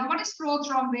 Prothrombin. Now, what is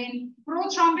prothrombin?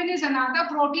 Prothrombin is another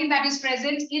protein that is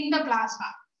present in the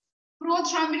plasma.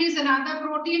 Prothrombin is another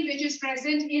protein which is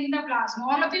present in the plasma.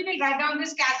 All of you will write down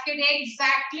this cascade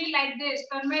exactly like this.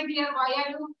 Tanmay dear, why are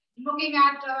you looking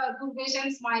at Gurvesh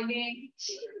and smiling?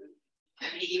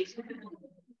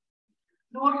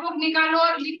 Notebook nikalo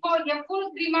aur likho. ये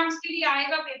full 3 marks के लिए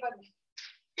आएगा paper में.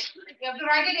 You have to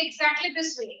write it exactly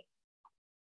this way.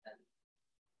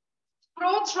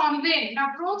 Prothrombin. Now,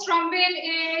 prothrombin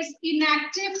is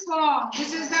inactive form.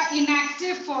 This is the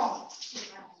inactive form.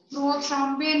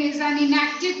 Prothrombin is an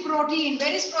inactive protein.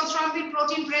 Where is prothrombin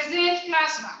protein present?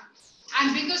 Plasma.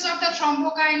 And because of the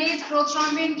thrombokinase,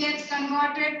 prothrombin gets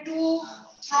converted to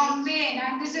thrombin.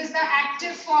 And this is the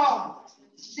active form.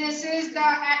 This is the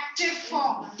active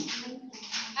form.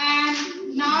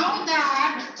 And now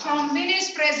that thrombin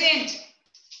is present,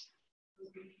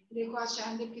 देखो आज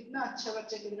शानदेव कितना अच्छा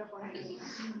बच्चा गिर रहा पढ़ने में.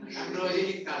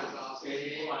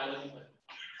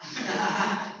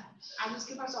 आज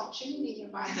उसके पास ऑप्शन ही नहीं है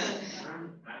बात करने का.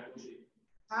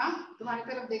 हाँ, तुम्हारी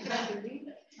तरफ देख रहा है दिल्ली.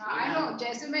 हाँ, I know.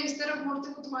 जैसे मैं इस तरफ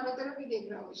मुड़ती हूँ, तुम्हारी तरफ ही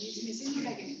देख रहा हूँ. मिसिंग नहीं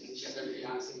लगे.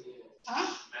 हाँ?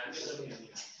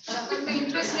 और अगर में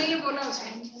इंटरेस्ट नहीं है बोला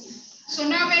उसमें. So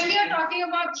now when we are talking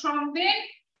about thrombin,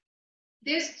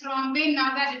 this thrombin,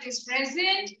 now that it is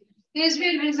present, this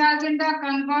will result in the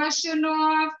conversion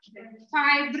of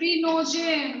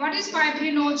fibrinogen. What is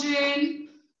fibrinogen?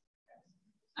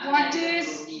 What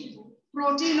is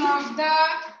protein of the?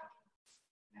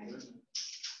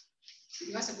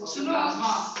 You are supposed to know.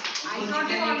 I taught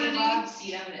you already.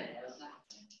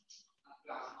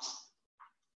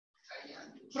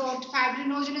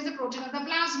 Fibrinogen is the protein of the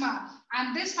plasma.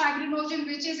 And this fibrinogen,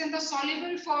 which is in the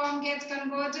soluble form, gets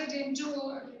converted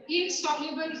into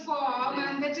insoluble form,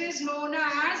 and that is known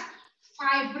as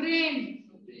fibrin.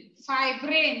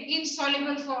 Fibrin,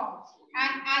 insoluble form.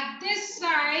 And at this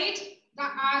site, the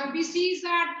RBCs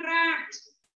are trapped.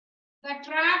 The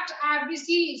trapped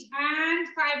RBCs and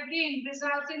fibrin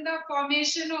results in the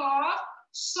formation of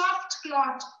soft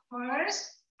clot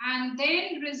first, and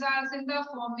then results in the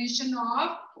formation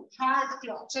of hard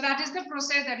clot. So that is the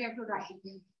process that you have to write.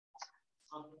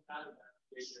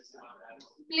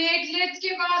 Platelets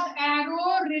के बाद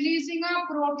arrow releasing a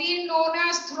protein known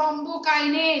as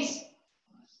thrombokinase.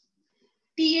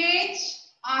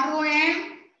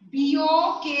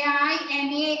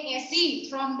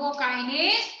 THROMBOKINASE,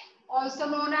 thrombokinase, also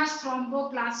known as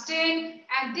thromboplastin.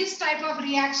 And this type of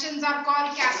reactions are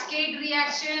called cascade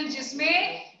reactions,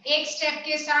 जिसमें एक step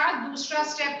के साथ दूसरा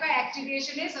step का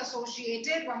activation is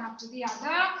associated one after the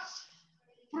other.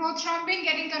 Prothrombin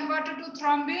getting converted to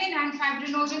thrombin and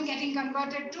fibrinogen getting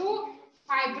converted to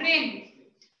fibrin.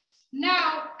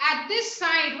 Now, at this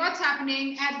side, what's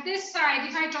happening? At this side,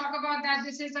 if I talk about that,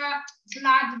 this is a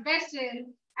blood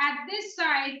vessel. At this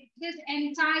side, this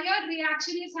entire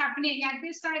reaction is happening. At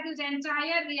this side, this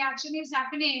entire reaction is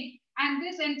happening. And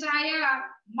this entire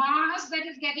mass that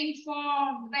is getting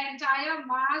formed,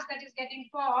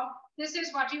 this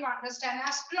is what you understand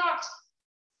as clot.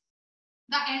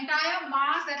 The entire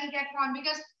mass that will get formed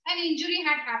because an injury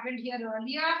had happened here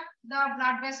earlier. The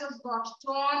blood vessels got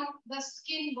torn, the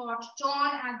skin got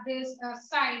torn at this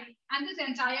side, and this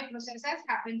entire process has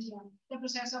happened here. The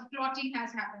process of clotting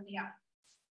has happened here.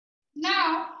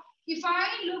 Now, if I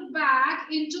look back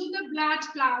into the blood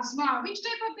plasma, which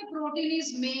type of the protein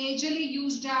is majorly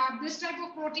used up? This type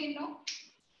of protein, no?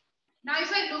 Now,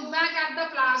 if I look back at the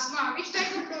plasma, which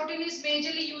type of protein is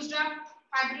majorly used up?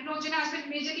 Fibrinogen has been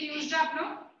majorly used up,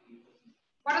 no?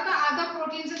 What are the other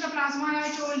proteins in the plasma?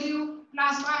 I told you,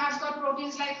 plasma has got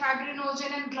proteins like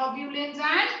fibrinogen and globulins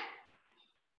and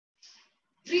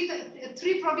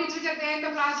three proteins which are there in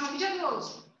the plasma. Which are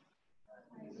those?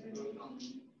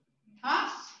 हाँ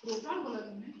proton बोला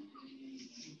तुमने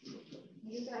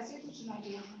मुझे तो ऐसे ही कुछ सुना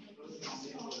दिया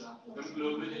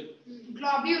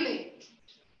globulin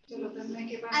चलो तुमने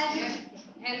के पास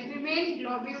एल्ब्यूमिन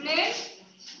ग्लोब्यूलिन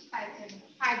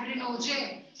fibrinogen.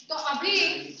 तो अभी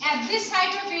at this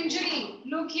site of injury,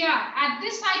 look here, at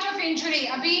this site of injury,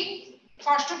 अभी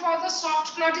first of all the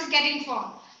soft clot is getting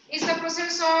formed. Is the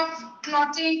process of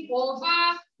clotting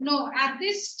over? No, at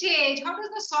this stage, how does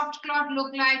the soft clot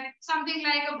look like? Something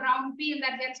like a brown peel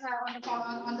that gets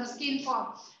on the skin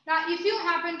form. Now, if you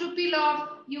happen to peel off,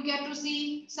 you get to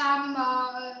see some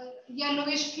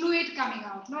yellowish fluid coming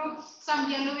out. No, some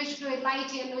yellowish fluid,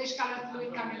 light yellowish color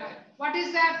fluid coming out. What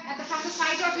is that? From the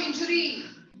site of injury,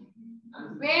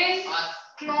 when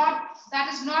clot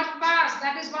that is not passed,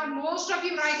 that is what most of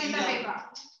you write in the paper.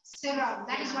 Serum.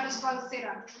 That is what is called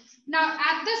serum. Now,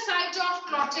 at the site of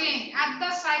clotting, at the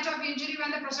site of injury,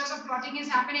 when the process of clotting is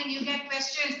happening, you get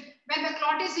questions. When the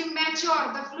clot is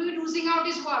immature, the fluid oozing out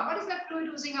is what? What is that fluid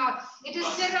oozing out? It is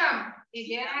serum.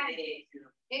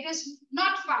 It is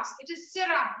not pus. It is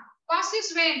serum. Pus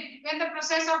is when the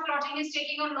process of clotting is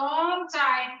taking a long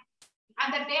time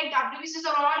and the dead WBCs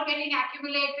are all getting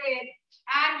accumulated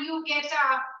and you get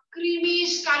a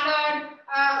creamish colored,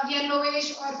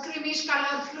 yellowish or creamish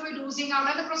colored fluid oozing out,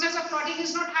 and the process of clotting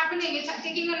is not happening. It's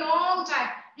taking a long time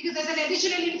because there's an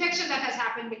additional infection that has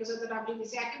happened because of the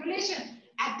WBC accumulation.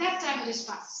 At that time, it is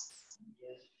pus.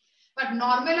 But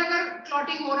normal agar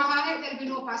clotting ho raha hai, there will be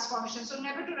no pus formation. So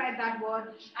never to write that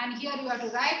word. And here you have to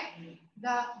write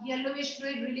the yellowish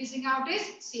fluid releasing out is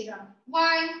serum.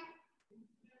 Why?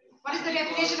 What is the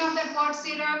definition of that word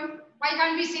serum? Why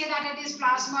can't we say that it is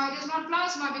plasma? It is not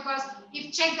plasma because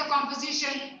if check the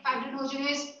composition, fibrinogen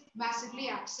is massively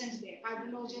absent there.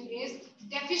 Fibrinogen is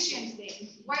deficient there.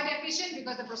 Why deficient?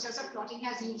 Because the process of clotting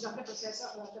has used up the process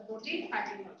of the protein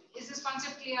fibrinogen. Is this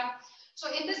concept clear? So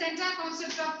in this entire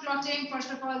concept of clotting, first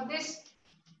of all, this,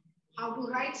 how to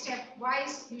write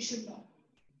stepwise, you should know.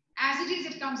 As it is,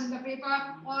 it comes in the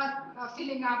paper or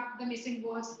filling up the missing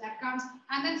words that comes.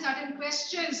 And then certain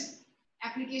questions,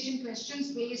 application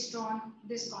questions based on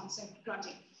this concept,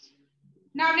 clotting.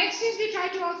 Now, next is we try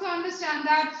to also understand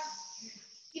that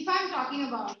if I'm talking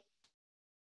about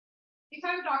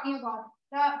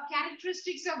the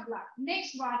characteristics of blood,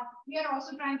 next one, we are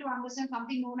also trying to understand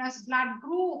something known as blood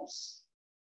groups.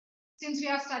 Since we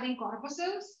are studying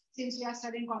corpuscles, since we are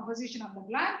studying composition of the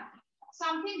blood,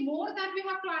 something more that we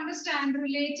have to understand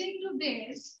relating to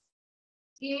this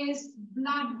is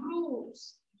blood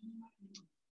groups.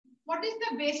 What is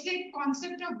the basic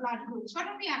concept of blood groups? What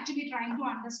are we actually trying to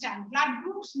understand? Blood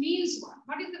groups means what?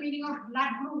 What is the meaning of blood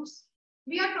groups?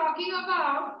 We are talking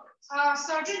about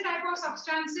certain type of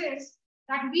substances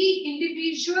that we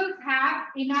individuals have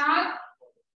in our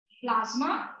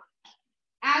plasma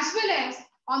as well as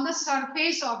on the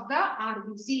surface of the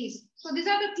RBCs. So these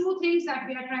are the two things that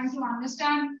we are trying to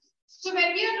understand. So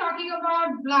when we are talking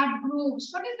about blood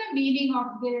groups, what is the meaning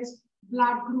of this?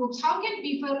 Blood groups. How can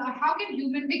people or how can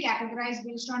human be categorized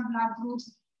based on blood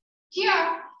groups?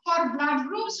 Here, for blood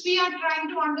groups, we are trying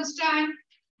to understand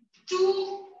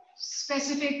two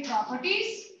specific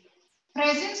properties: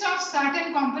 presence of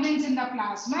certain components in the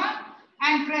plasma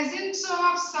and presence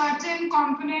of certain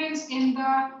components in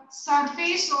the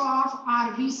surface of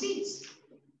RBCs.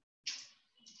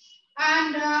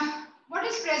 And what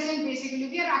is present basically?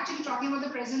 We are actually talking about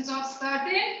the presence of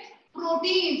certain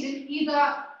proteins in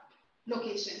either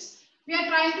locations. We are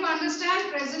trying to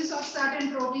understand presence of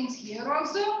certain proteins here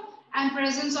also and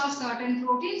presence of certain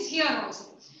proteins here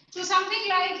also. So something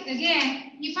like,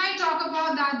 again, if I talk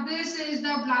about that this is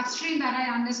the bloodstream that I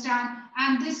understand,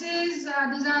 and this is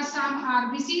these are some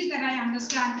RBCs that I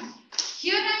understand.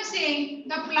 Here I'm saying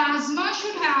the plasma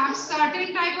should have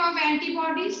certain type of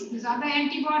antibodies. These are the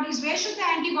antibodies. Where should the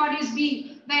antibodies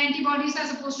be? The antibodies are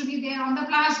supposed to be there on the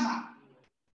plasma.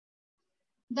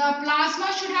 The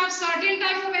plasma should have certain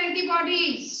type of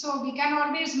antibodies. So we can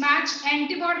always match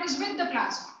antibodies with the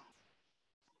plasma.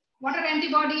 What are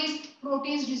antibodies?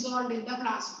 Proteins dissolved in the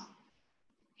plasma.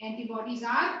 Antibodies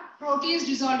are proteins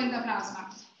dissolved in the plasma.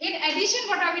 In addition,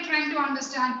 what are we trying to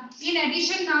understand? In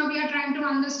addition, now we are trying to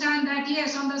understand that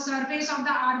yes, on the surface of the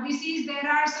RBCs, there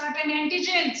are certain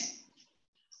antigens.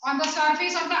 On the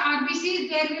surface of the RBCs,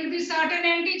 there will be certain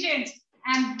antigens.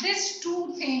 And these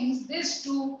two things, these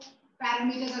two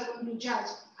parameters are going to judge,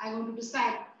 are going to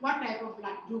decide what type of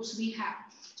blood groups we have.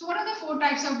 So what are the 4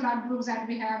 types of blood groups that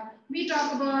we have? We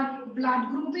talk about blood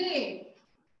group A.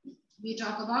 We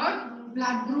talk about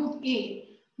blood group A.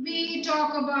 We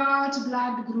talk about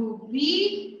blood group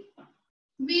B.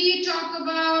 We talk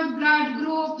about blood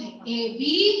group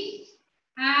AB.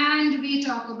 And we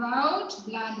talk about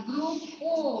blood group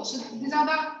O. So these are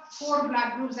the 4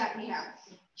 blood groups that we have.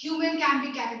 Human can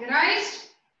be categorized.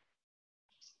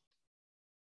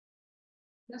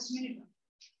 Just a minute.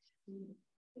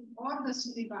 और 10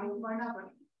 minute बाद पढ़ना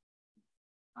पड़ेगा।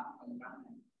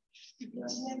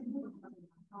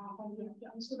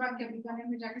 उसके बाद क्या बीकानेर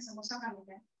में जाके समोसा खाने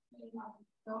का है?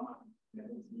 तो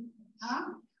हाँ?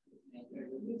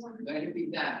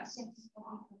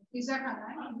 पिज़्ज़ा खाना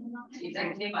है? पिज़्ज़ा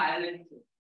के बारे में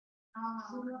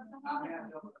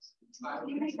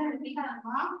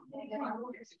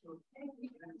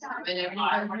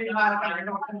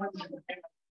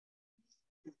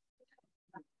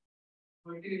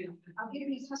अभी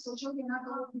पिज़्ज़ा सोचोगे ना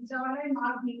तो पिज़्ज़ा वाला ही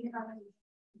मार्क नहीं निकाला है।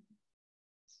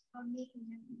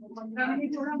 15 मिनट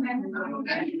थोड़ा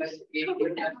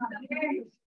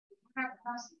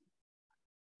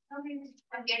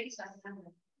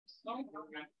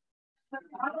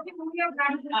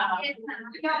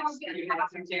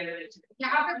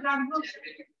यहाँ पे blood group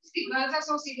girls are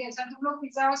so serious तुम लोग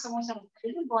पिज़्ज़ा और समोसा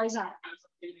लेकिन बॉयज आर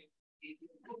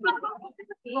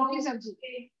रोटी सब्जी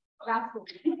रात को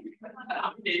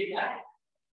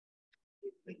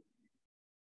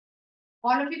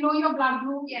all of you know your blood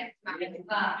group? Yes.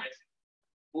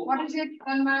 What is it,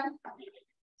 Tanmay?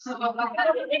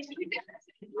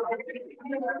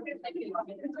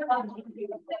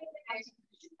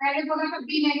 पहले बोला था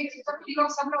बी नेगेटिव तो लोग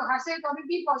सब लोग हंसे तो अभी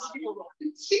बी पॉजिटिव होगा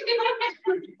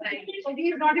so he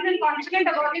is not even confident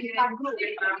about his blood group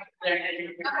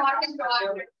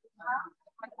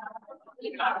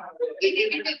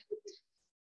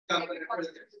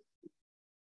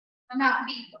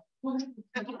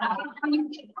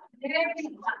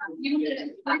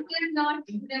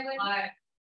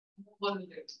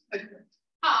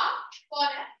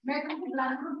मैं तुमको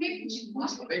ब्लड ग्रुप के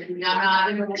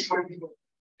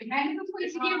मैंने तुमको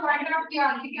इसलिए पॉइंट आउट किया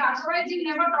क्योंकि otherwise you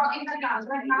never talk in the class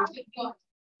but now you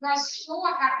are so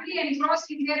happily engrossed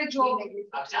in their job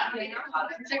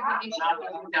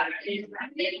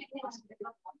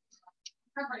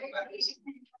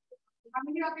how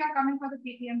many of you are coming for the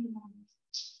PTM tomorrow?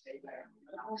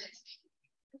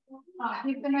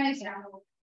 कितना है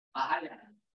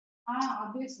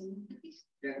obviously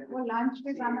वो lunch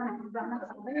पे जाना जाना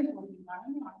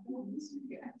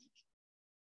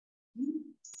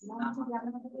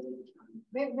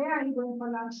where are you going for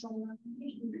lunch?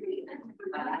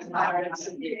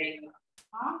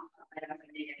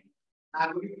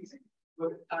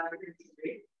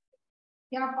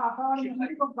 क्या पापा और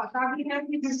mummy को पता भी है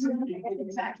कि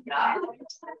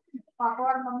पापा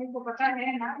और मम्मी को पता है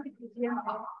ना कि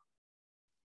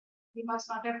we must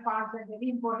not have passed that very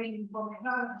important information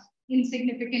or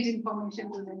insignificant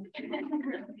information to them.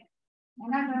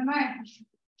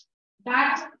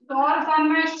 That tall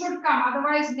Tanmay should come.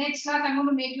 Otherwise, next class I'm going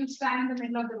to make you stand in the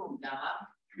middle of the room.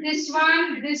 This one,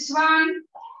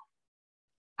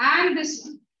 and this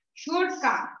one should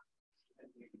come.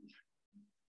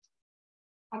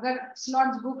 अगर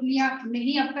slots book लिया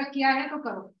नहीं अब तक किया है तो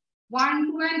करो. 1,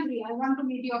 2, and 3. I want to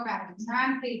meet your parents.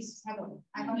 Ma'am, please. Hello.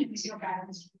 I want to meet your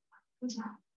parents.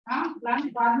 हाँ, लंच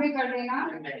बाद में कर लेना.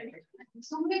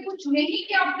 तुमने कुछ नहीं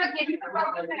किया अब तक ये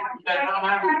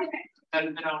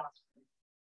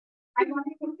I want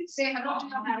you to say hello to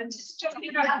your parents.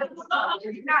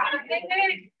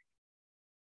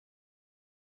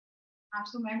 आज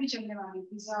तो मैं भी चलने वाली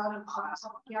पिज़्ज़ा और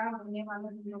सब क्या बनने वाला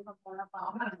है लोग का बड़ा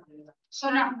पाव. So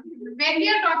now, when we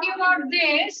are talking about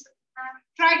this,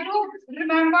 Try to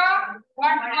remember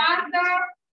what are the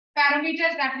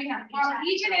parameters that we have for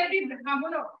each and every.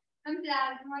 And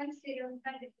plasma and serum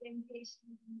का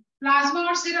differentiation. Plasma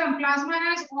or serum. Plasma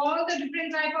has all the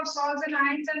different type of salts and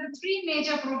ions and the three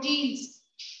major proteins.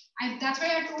 That's why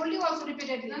I told you also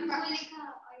repeatedly. And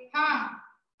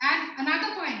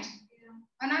another point.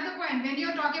 Another point. When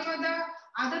you're talking about the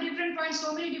other different points,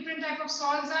 so many different type of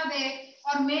salts are there.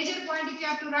 Or major point if you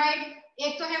have to write,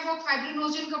 एक तो है वो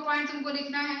fibrinogen का point तुमको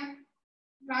लिखना है.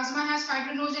 Plasma has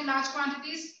fibrinogen large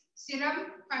quantities. Serum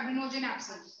fibrinogen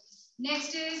absent.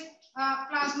 Next is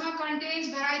plasma contains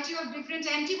variety of different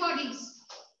antibodies.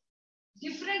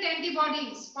 Different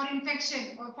antibodies for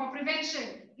infection or for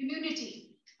prevention,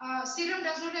 immunity. Serum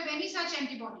does not have any such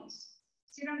antibodies.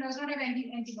 Serum does not have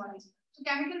any antibodies. So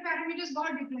chemical parameters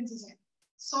बहुत differences है.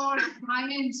 Salt,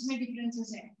 ions में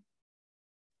differences है.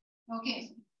 Okay.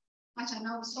 अच्छा,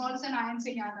 now salts and ions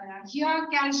से याद आया. Here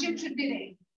calcium should be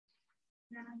there.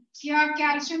 Here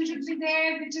calcium should be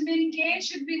there. Vitamin K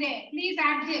should be there. Please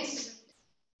add this.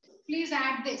 Please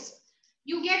add this.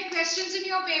 You get questions in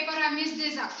your paper. I missed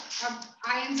this up.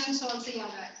 Ions and salts se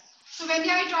yaad aaya. So when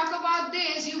I talk about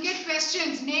this, you get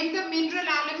questions. Name the mineral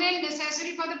element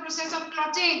necessary for the process of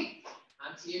clotting.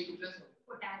 Ca2 plus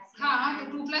potassium. हाँ, तो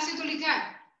 2 plus ही तो लिखा है.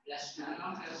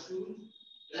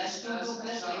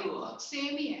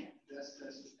 Same ही है.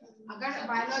 अगर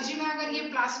biology में अगर ये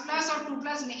प्लस और 2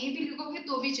 प्लस नहीं भी लिखोगे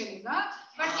तो भी चलेगा.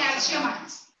 But calcium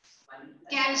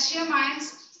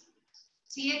ions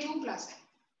Ca2 plus है.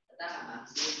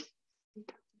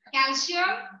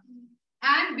 Calcium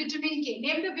and vitamin K.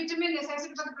 Name the vitamin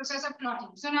necessary for the process of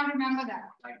clotting. So now remember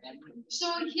that. So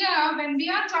here, when we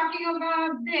are talking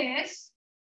about this,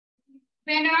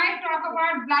 when I talk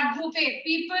about blood group A,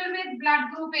 people with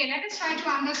blood group A, let us try to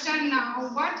understand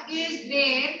now what is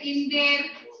there in their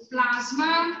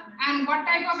plasma and what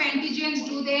type of antigens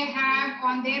do they have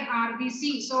on their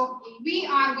RBC. So we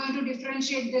are going to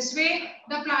differentiate this way,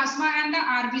 the plasma and the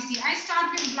RBC. I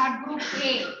start with blood group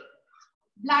A.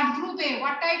 Blood group A,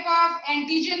 what type of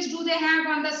antigens do they have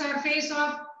on the surface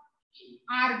of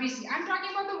RBC? I'm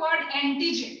talking about the word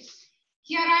antigen.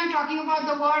 Here I am talking about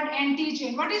the word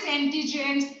antigen. What is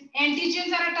antigens?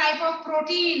 Antigens are a type of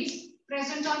proteins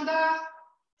present on the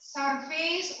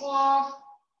surface of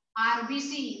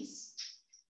RBCs.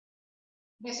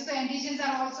 Basically, antigens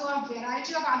are also a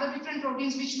variety of other different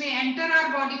proteins which may enter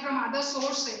our body from other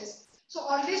sources. So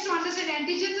always to understand,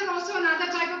 antigens are also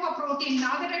another type of a protein.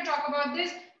 Now that I talk about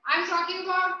this, I'm talking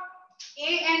about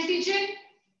A antigen,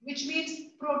 which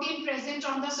means protein present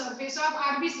on the surface of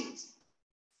RBCs.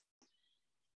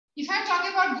 If I talk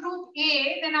about group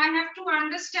A, then I have to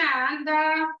understand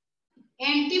the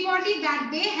antibody that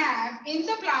they have in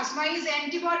the plasma is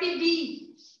antibody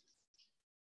B.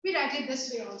 We write it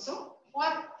this way also, or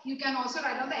you can also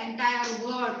write down the entire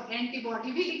word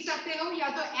antibody भी लिख सकते हो या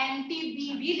तो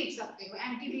anti-B भी लिख सकते हो.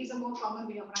 Anti-B is a more common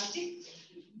way of writing.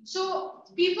 So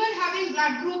people having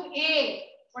blood group A,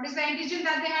 what is the antigen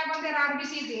that they have on their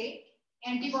RBCs? A,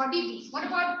 antibody B. What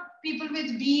about people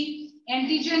with B?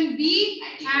 Antigen B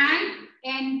and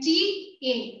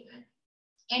anti-A.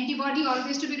 Antibody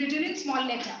always to be written in small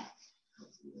letter.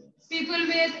 People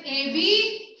with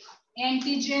AB,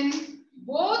 antigen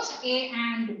both A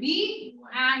and B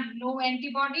and no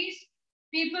antibodies.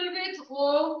 People with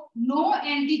O, no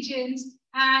antigens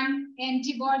and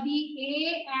antibody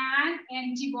A and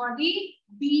antibody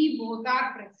B both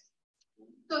are present.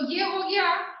 So ye ho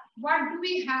gaya, what do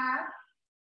we have?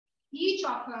 Each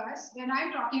of us, when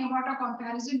I'm talking about a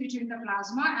comparison between the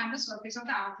plasma and the surface of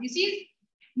the RBCs.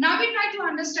 Now we try to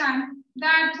understand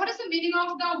that what is the meaning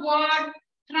of the word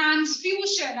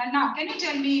transfusion. And now can you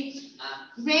tell me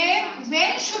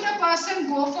when should a person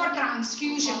go for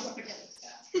transfusion?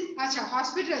 Acha,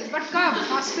 hospital, but come,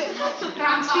 hospital,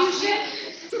 transfusion.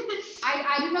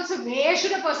 I did not say where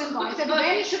should a person go. I said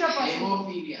when should a person go?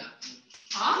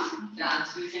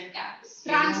 Transfusion camps.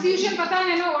 Transfusion, pata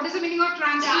hai na? What is the meaning of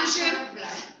transfusion?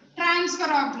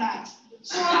 Transfer of blood.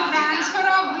 So transfer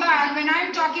of blood. When I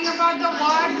am talking about the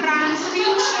word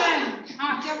transfusion,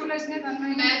 हाँ क्या बोला इसने?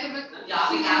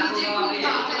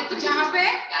 जहाँ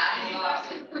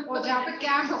पे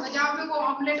camp होगा, जहाँ पे वो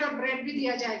ऑमलेट और ब्रेड भी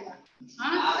दिया जाएगा.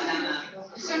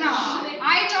 So now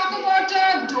I talk about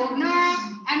a donor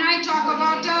and I talk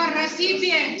about a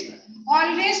recipient.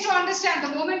 Always to understand, the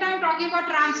moment I am talking about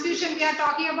transfusion, we are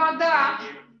talking about the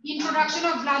introduction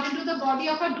of blood into the body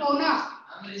of a donor.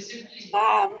 Recipient.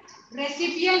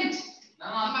 Recipient.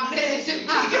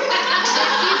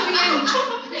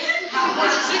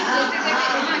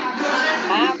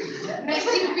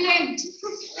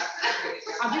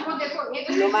 अभी वो देखो एक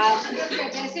hello ma'am.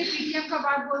 जैसे PDF का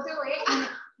बात बोलते हो एक minute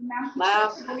ma'am ma'am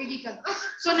political.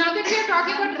 So now that we are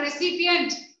talking about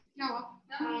recipient, क्या हुआ?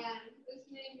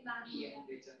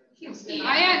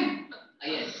 आयन.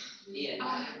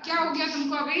 क्या हो गया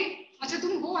तुमको अभी? अच्छा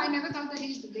तुम हो, I never thought that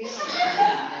he is there.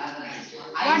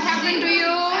 What happened to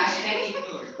you?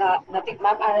 Nothing,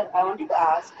 ma'am. I wanted to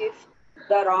ask if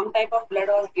the wrong type of blood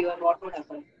was given, what would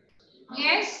happen?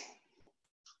 Yes.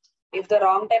 If the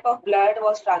wrong type of blood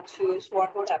was transfused,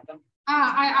 what would happen?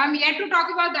 I'm yet to talk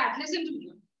about that. Listen to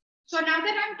me. So now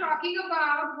that I'm talking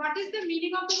about what is the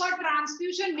meaning of the word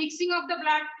transfusion, mixing of the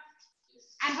blood,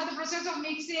 and for the process of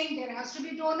mixing, there has to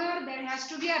be donor, there has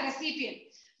to be a recipient.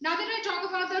 Now that I talk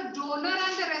about the donor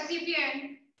and the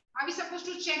recipient, are we supposed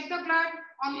to check the blood?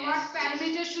 On what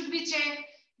parameters should we check?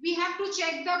 We have to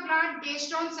check the blood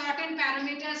based on certain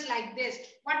parameters like this.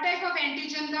 What type of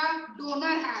antigen the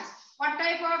donor has? What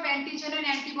type of antigen and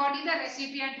antibody the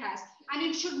recipient has? And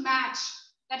it should match.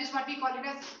 That is what we call it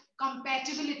as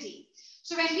compatibility.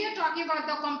 So when we are talking about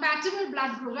the compatible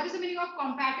blood group, what is the meaning of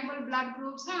compatible blood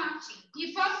groups?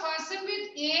 If a person with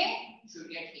A,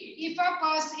 if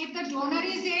the donor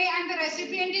is A and the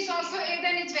recipient is also A,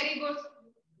 then it's very good.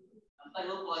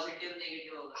 Positive,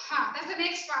 negative. That's the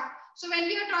next part. So when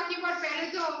we are talking about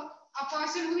Pareto, a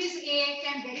person who is A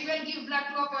can very well give blood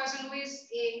to a person who is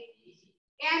A.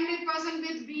 And a person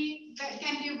with B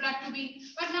can give blood to B.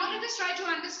 But now let us try to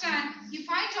understand, if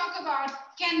I talk about,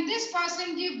 can this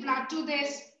person give blood to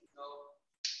this?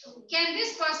 No. Can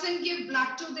this person give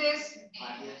blood to this?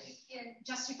 Yes.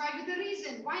 Justify with the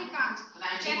reason. Why can't?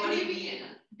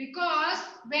 Because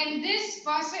when this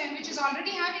person, which is already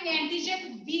having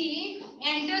antigen B,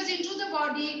 enters into the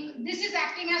body, this is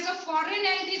acting as a foreign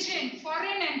antigen.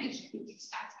 It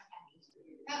starts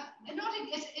not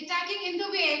attacking in the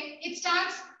way, it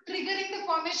starts triggering the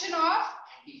formation of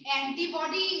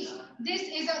antibodies. This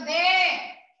is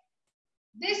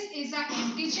an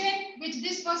antigen which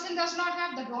this person does not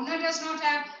have, the donor does not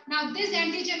have. Now this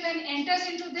antigen when enters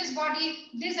into this body,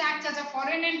 this acts as a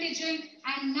foreign antigen,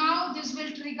 and now this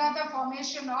will trigger the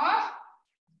formation of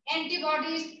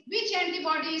antibodies. Which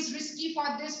antibody is risky for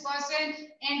this person?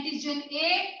 Antigen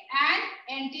A and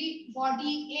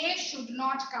antibody A should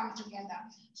not come together.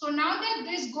 So now that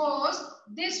this goes,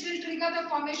 this will trigger the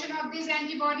formation of these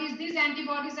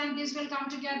antibodies, and this will come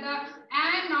together,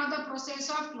 and now the process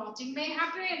of clotting may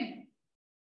happen.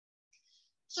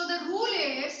 So the rule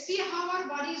is, see how our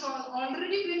body is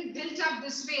already been built up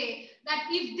this way, that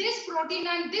if this protein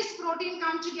and this protein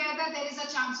come together, there is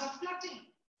a chance of clotting.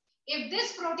 If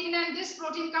this protein and this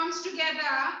protein comes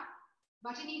together,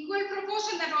 but in equal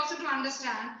proportion, that also to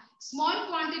understand, small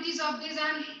quantities of this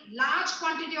and large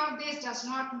quantity of this does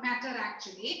not matter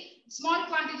actually. Small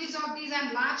quantities of these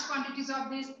and large quantities of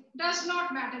this does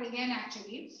not matter again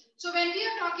actually. So when we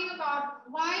are talking about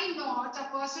why not a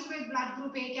person with blood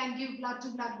group A can give blood to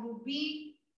blood group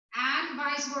B and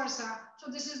vice versa.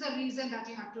 So this is the reason that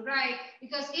you have to write,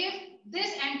 because if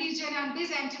this antigen and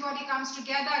this antibody comes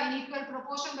together in equal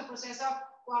proportion, the process of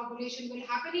coagulation will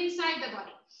happen inside the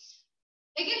body.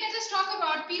 Again, let us talk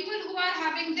about people who are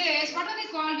having this. What are they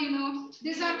called? You know,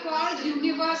 these are called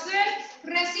universal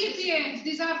recipients.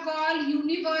 These are called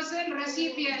universal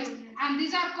recipients, and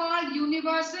these are called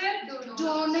universal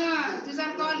donors. These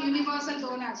are called universal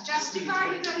donors. Justify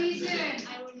with the reason.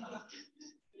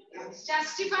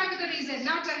 Justify with the reason.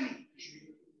 Now tell me,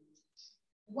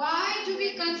 why do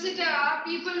we consider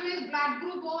people with blood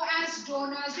group O as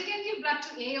donors? They can give blood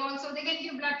to A also. They can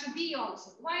give blood to B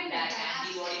also. Why not? That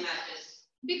antibody matches.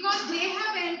 Because they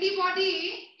have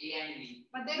antibody, A and B,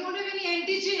 but they don't have any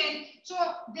antigen. So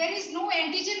there is no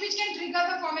antigen which can trigger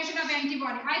the formation of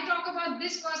antibody. I talk about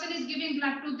this person is giving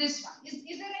blood to this one.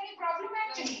 Is there any problem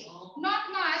actually? No. Not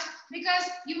much, because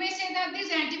you may say that these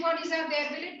antibodies are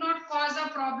there. Will it not cause a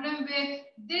problem with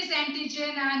this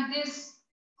antigen and this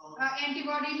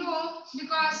antibody? No,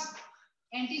 because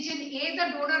antigen A,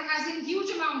 the donor has in huge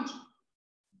amount.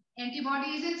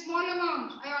 Antibody is in small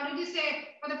amount. I already said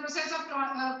for the process of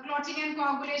clotting and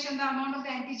coagulation, the amount of the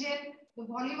antigen, the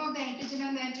volume of the antigen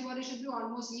and the antibody should be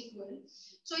almost equal.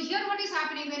 So here what is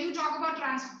happening when you talk about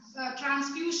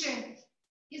transfusion,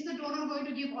 is the donor going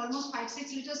to give almost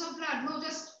 5-6 liters of blood? No,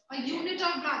 just a unit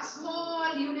of blood,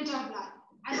 small unit of blood.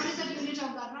 And what is that unit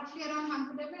of blood? Roughly around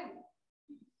 100 ml.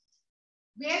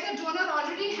 Where the donor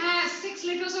already has 6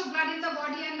 liters of blood in the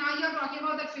body, and now you're talking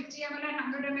about that 50 ml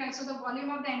and 100 ml. So the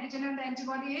volume of the antigen and the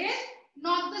antibody is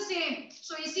not the same.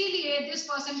 So easily this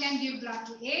person can give blood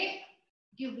to A,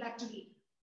 give blood to B.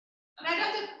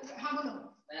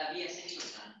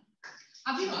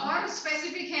 अभी और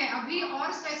specific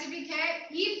है,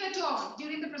 if at all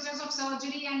during the process of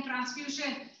surgery and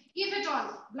transfusion, if at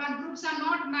all blood groups are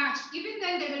not matched, even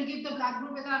then they will give the blood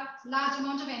group with a large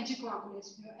amount of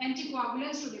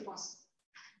anticoagulants to deposit.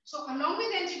 So along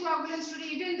with anticoagulants today,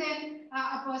 even then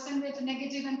a person with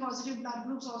negative and positive blood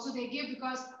groups also they give,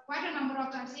 because quite a number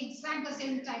of times exact the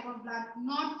same type of blood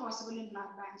not possible in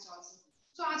blood banks also.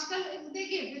 So आजकल they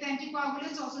give with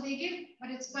anticoagulants also they give, but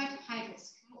it's quite high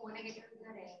risk. O negative is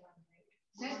a rare one, right?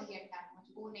 Yes. Don't get that much.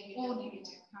 O negative. O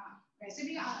negative. हाँ. वैसे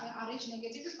भी RH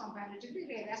negative is comparatively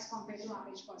rare as compared to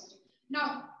RH positive.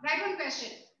 Now, right one question.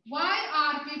 Why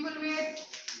are people with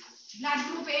blood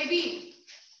group AB?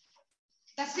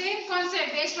 The same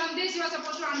concept, based on this you are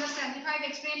supposed to understand. If I have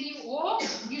explained you O,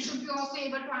 you should be also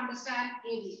able to understand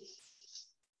AB.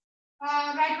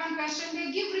 Right one question.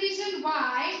 They give reason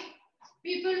why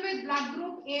people with blood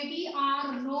group AB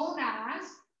are known as,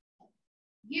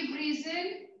 give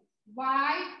reason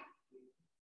why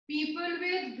people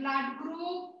with blood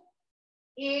group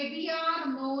AB are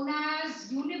known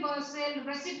as universal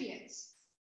recipients.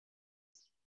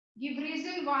 Give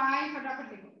reason why,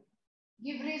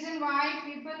 give reason why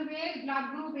people with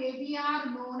blood group AB are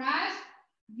known as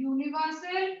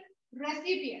universal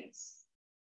recipients.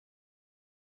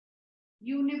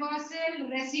 Universal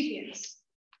recipients.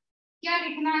 क्या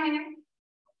लिखना है?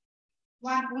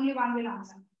 Only one will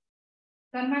answer.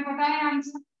 तन्मय पता है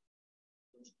answer?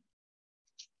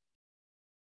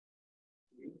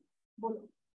 बोलो.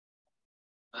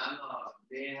 Ma'am,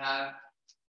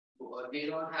 they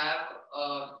don't have,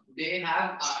 they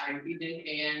have antigen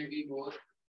A and B both.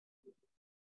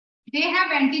 They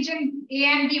have antigen A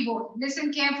and B both.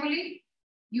 Listen carefully.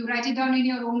 You write it down in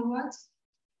your own words.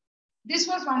 This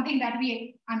was one thing that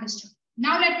we understood.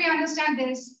 Now let me understand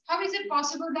this. How is it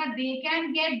possible that they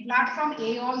can get blood from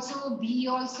A also, B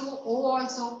also, O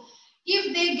also?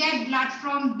 If they get blood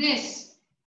from this,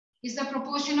 is the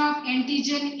proportion of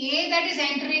antigen A that is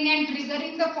entering and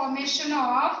triggering the formation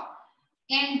of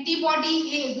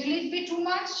antibody A, will it be too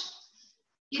much?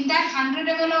 In that 100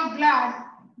 ml of blood,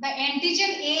 the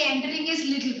antigen A entering is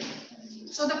little bit.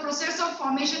 So the process of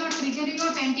formation or triggering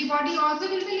of antibody also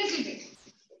will be little bit.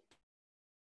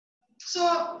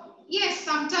 So yes,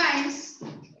 sometimes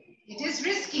it is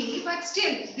risky, but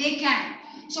still they can.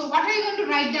 So what are you going to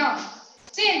write down?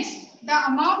 Since the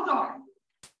amount of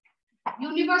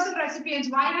universal recipients,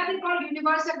 why are they called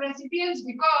universal recipients?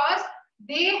 Because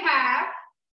they have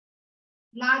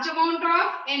large amount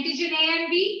of antigen A and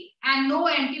B and no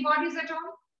antibodies at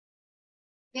all.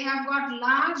 They have got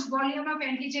large volume of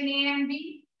antigen A and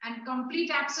B and complete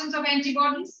absence of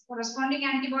antibodies. Corresponding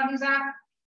antibodies are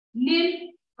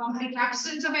nil, complete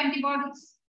absence of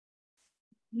antibodies.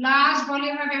 Large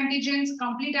volume of antigens,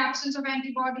 complete absence of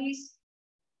antibodies.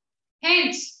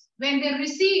 Hence, when they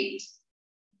received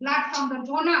blood from the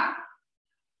donor,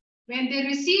 when they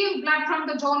receive blood from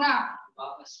the donor,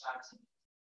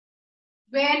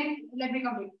 let me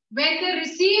complete. When they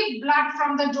receive blood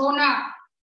from the donor,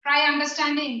 try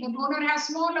understanding, the donor has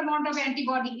small amount of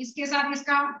antibody. इसके साथ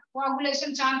इसका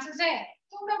coagulation chances है.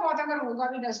 थोड़ा बहुत अगर होगा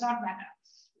भी does not matter.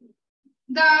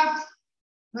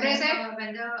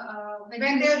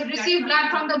 When they receive blood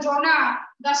from the donor,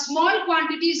 the small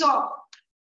quantities of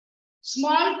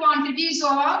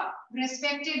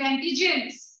respective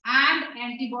antigens and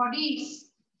antibodies.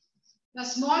 The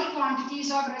small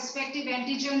quantities of respective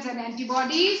antigens and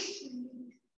antibodies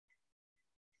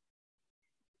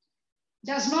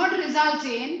does not result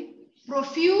in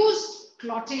profuse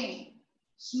clotting.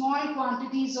 Small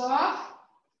quantities of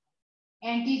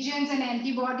antigens and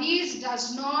antibodies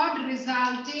does not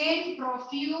result in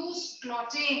profuse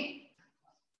clotting.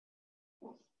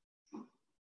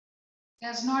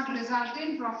 Does not result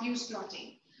in profuse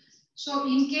clotting. So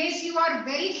in case you are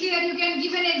very clear, you can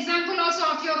give an example also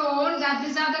of your own that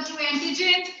these are the two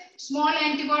antigens, small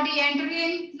antibody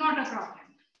entering, not a problem.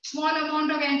 Small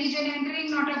amount of antigen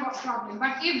entering, not a problem.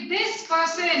 But if this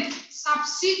person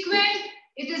subsequent,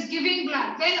 it is giving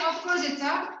blood, then of course it's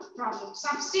a problem.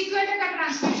 Subsequent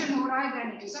transfusion ho raha hai,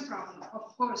 then it is a problem.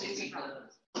 Of course it's a problem.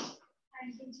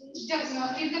 Just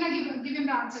give him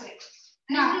the answer.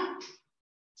 Now,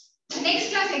 next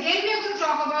class again we are going to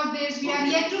talk about this. We are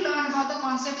yet to learn about the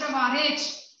concept of RH.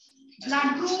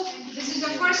 Blood group, this is the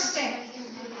first step.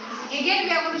 Again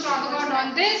we are going to talk about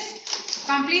all this.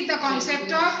 Complete the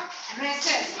concept of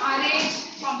RESS,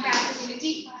 RH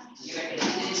compatibility.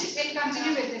 We'll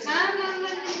continue with this.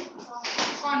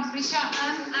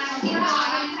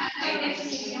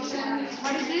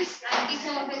 What is this?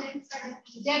 Anticoagulants.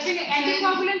 Definitely,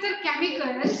 anticoagulants are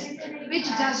chemicals which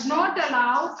does not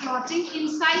allow clotting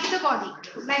inside the body,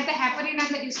 like the heparin and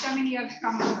the histamine you have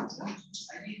come across.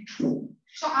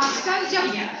 So after जब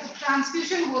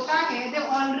transfusion होता है, they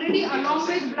already along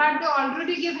with blood they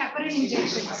already give heparin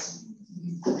injections.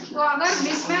 तो अगर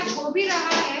mismatch हो भी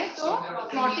रहा है तो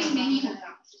clotting नहीं होता.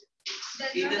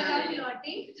 Does not allow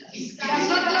clotting. Does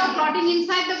not allow clotting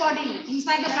inside the body,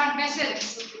 inside the blood vessels,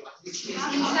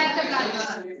 inside the blood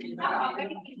vessels.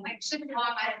 Infection and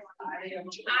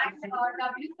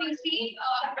WBC,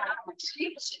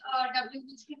 which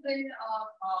WBC will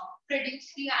produce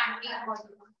the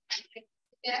antibody.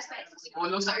 There are specific.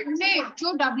 नहीं, जो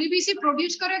WBC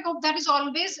produce करेगा, that is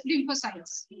always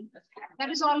lymphocytes. That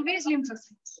is always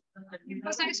lymphocytes.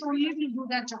 Lymphocytes only will do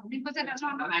that job. Lymphocyte does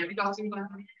not have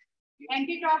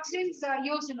antitoxins,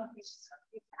 eosinophils.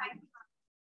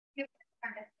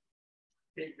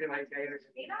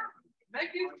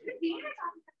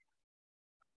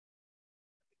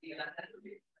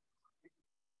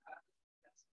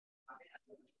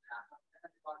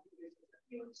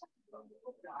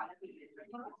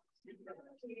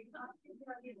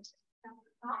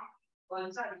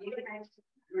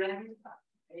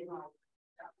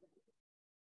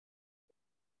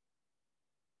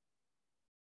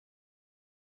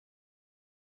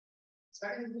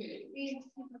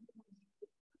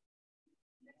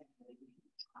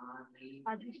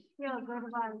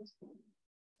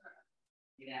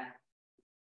 Yeah.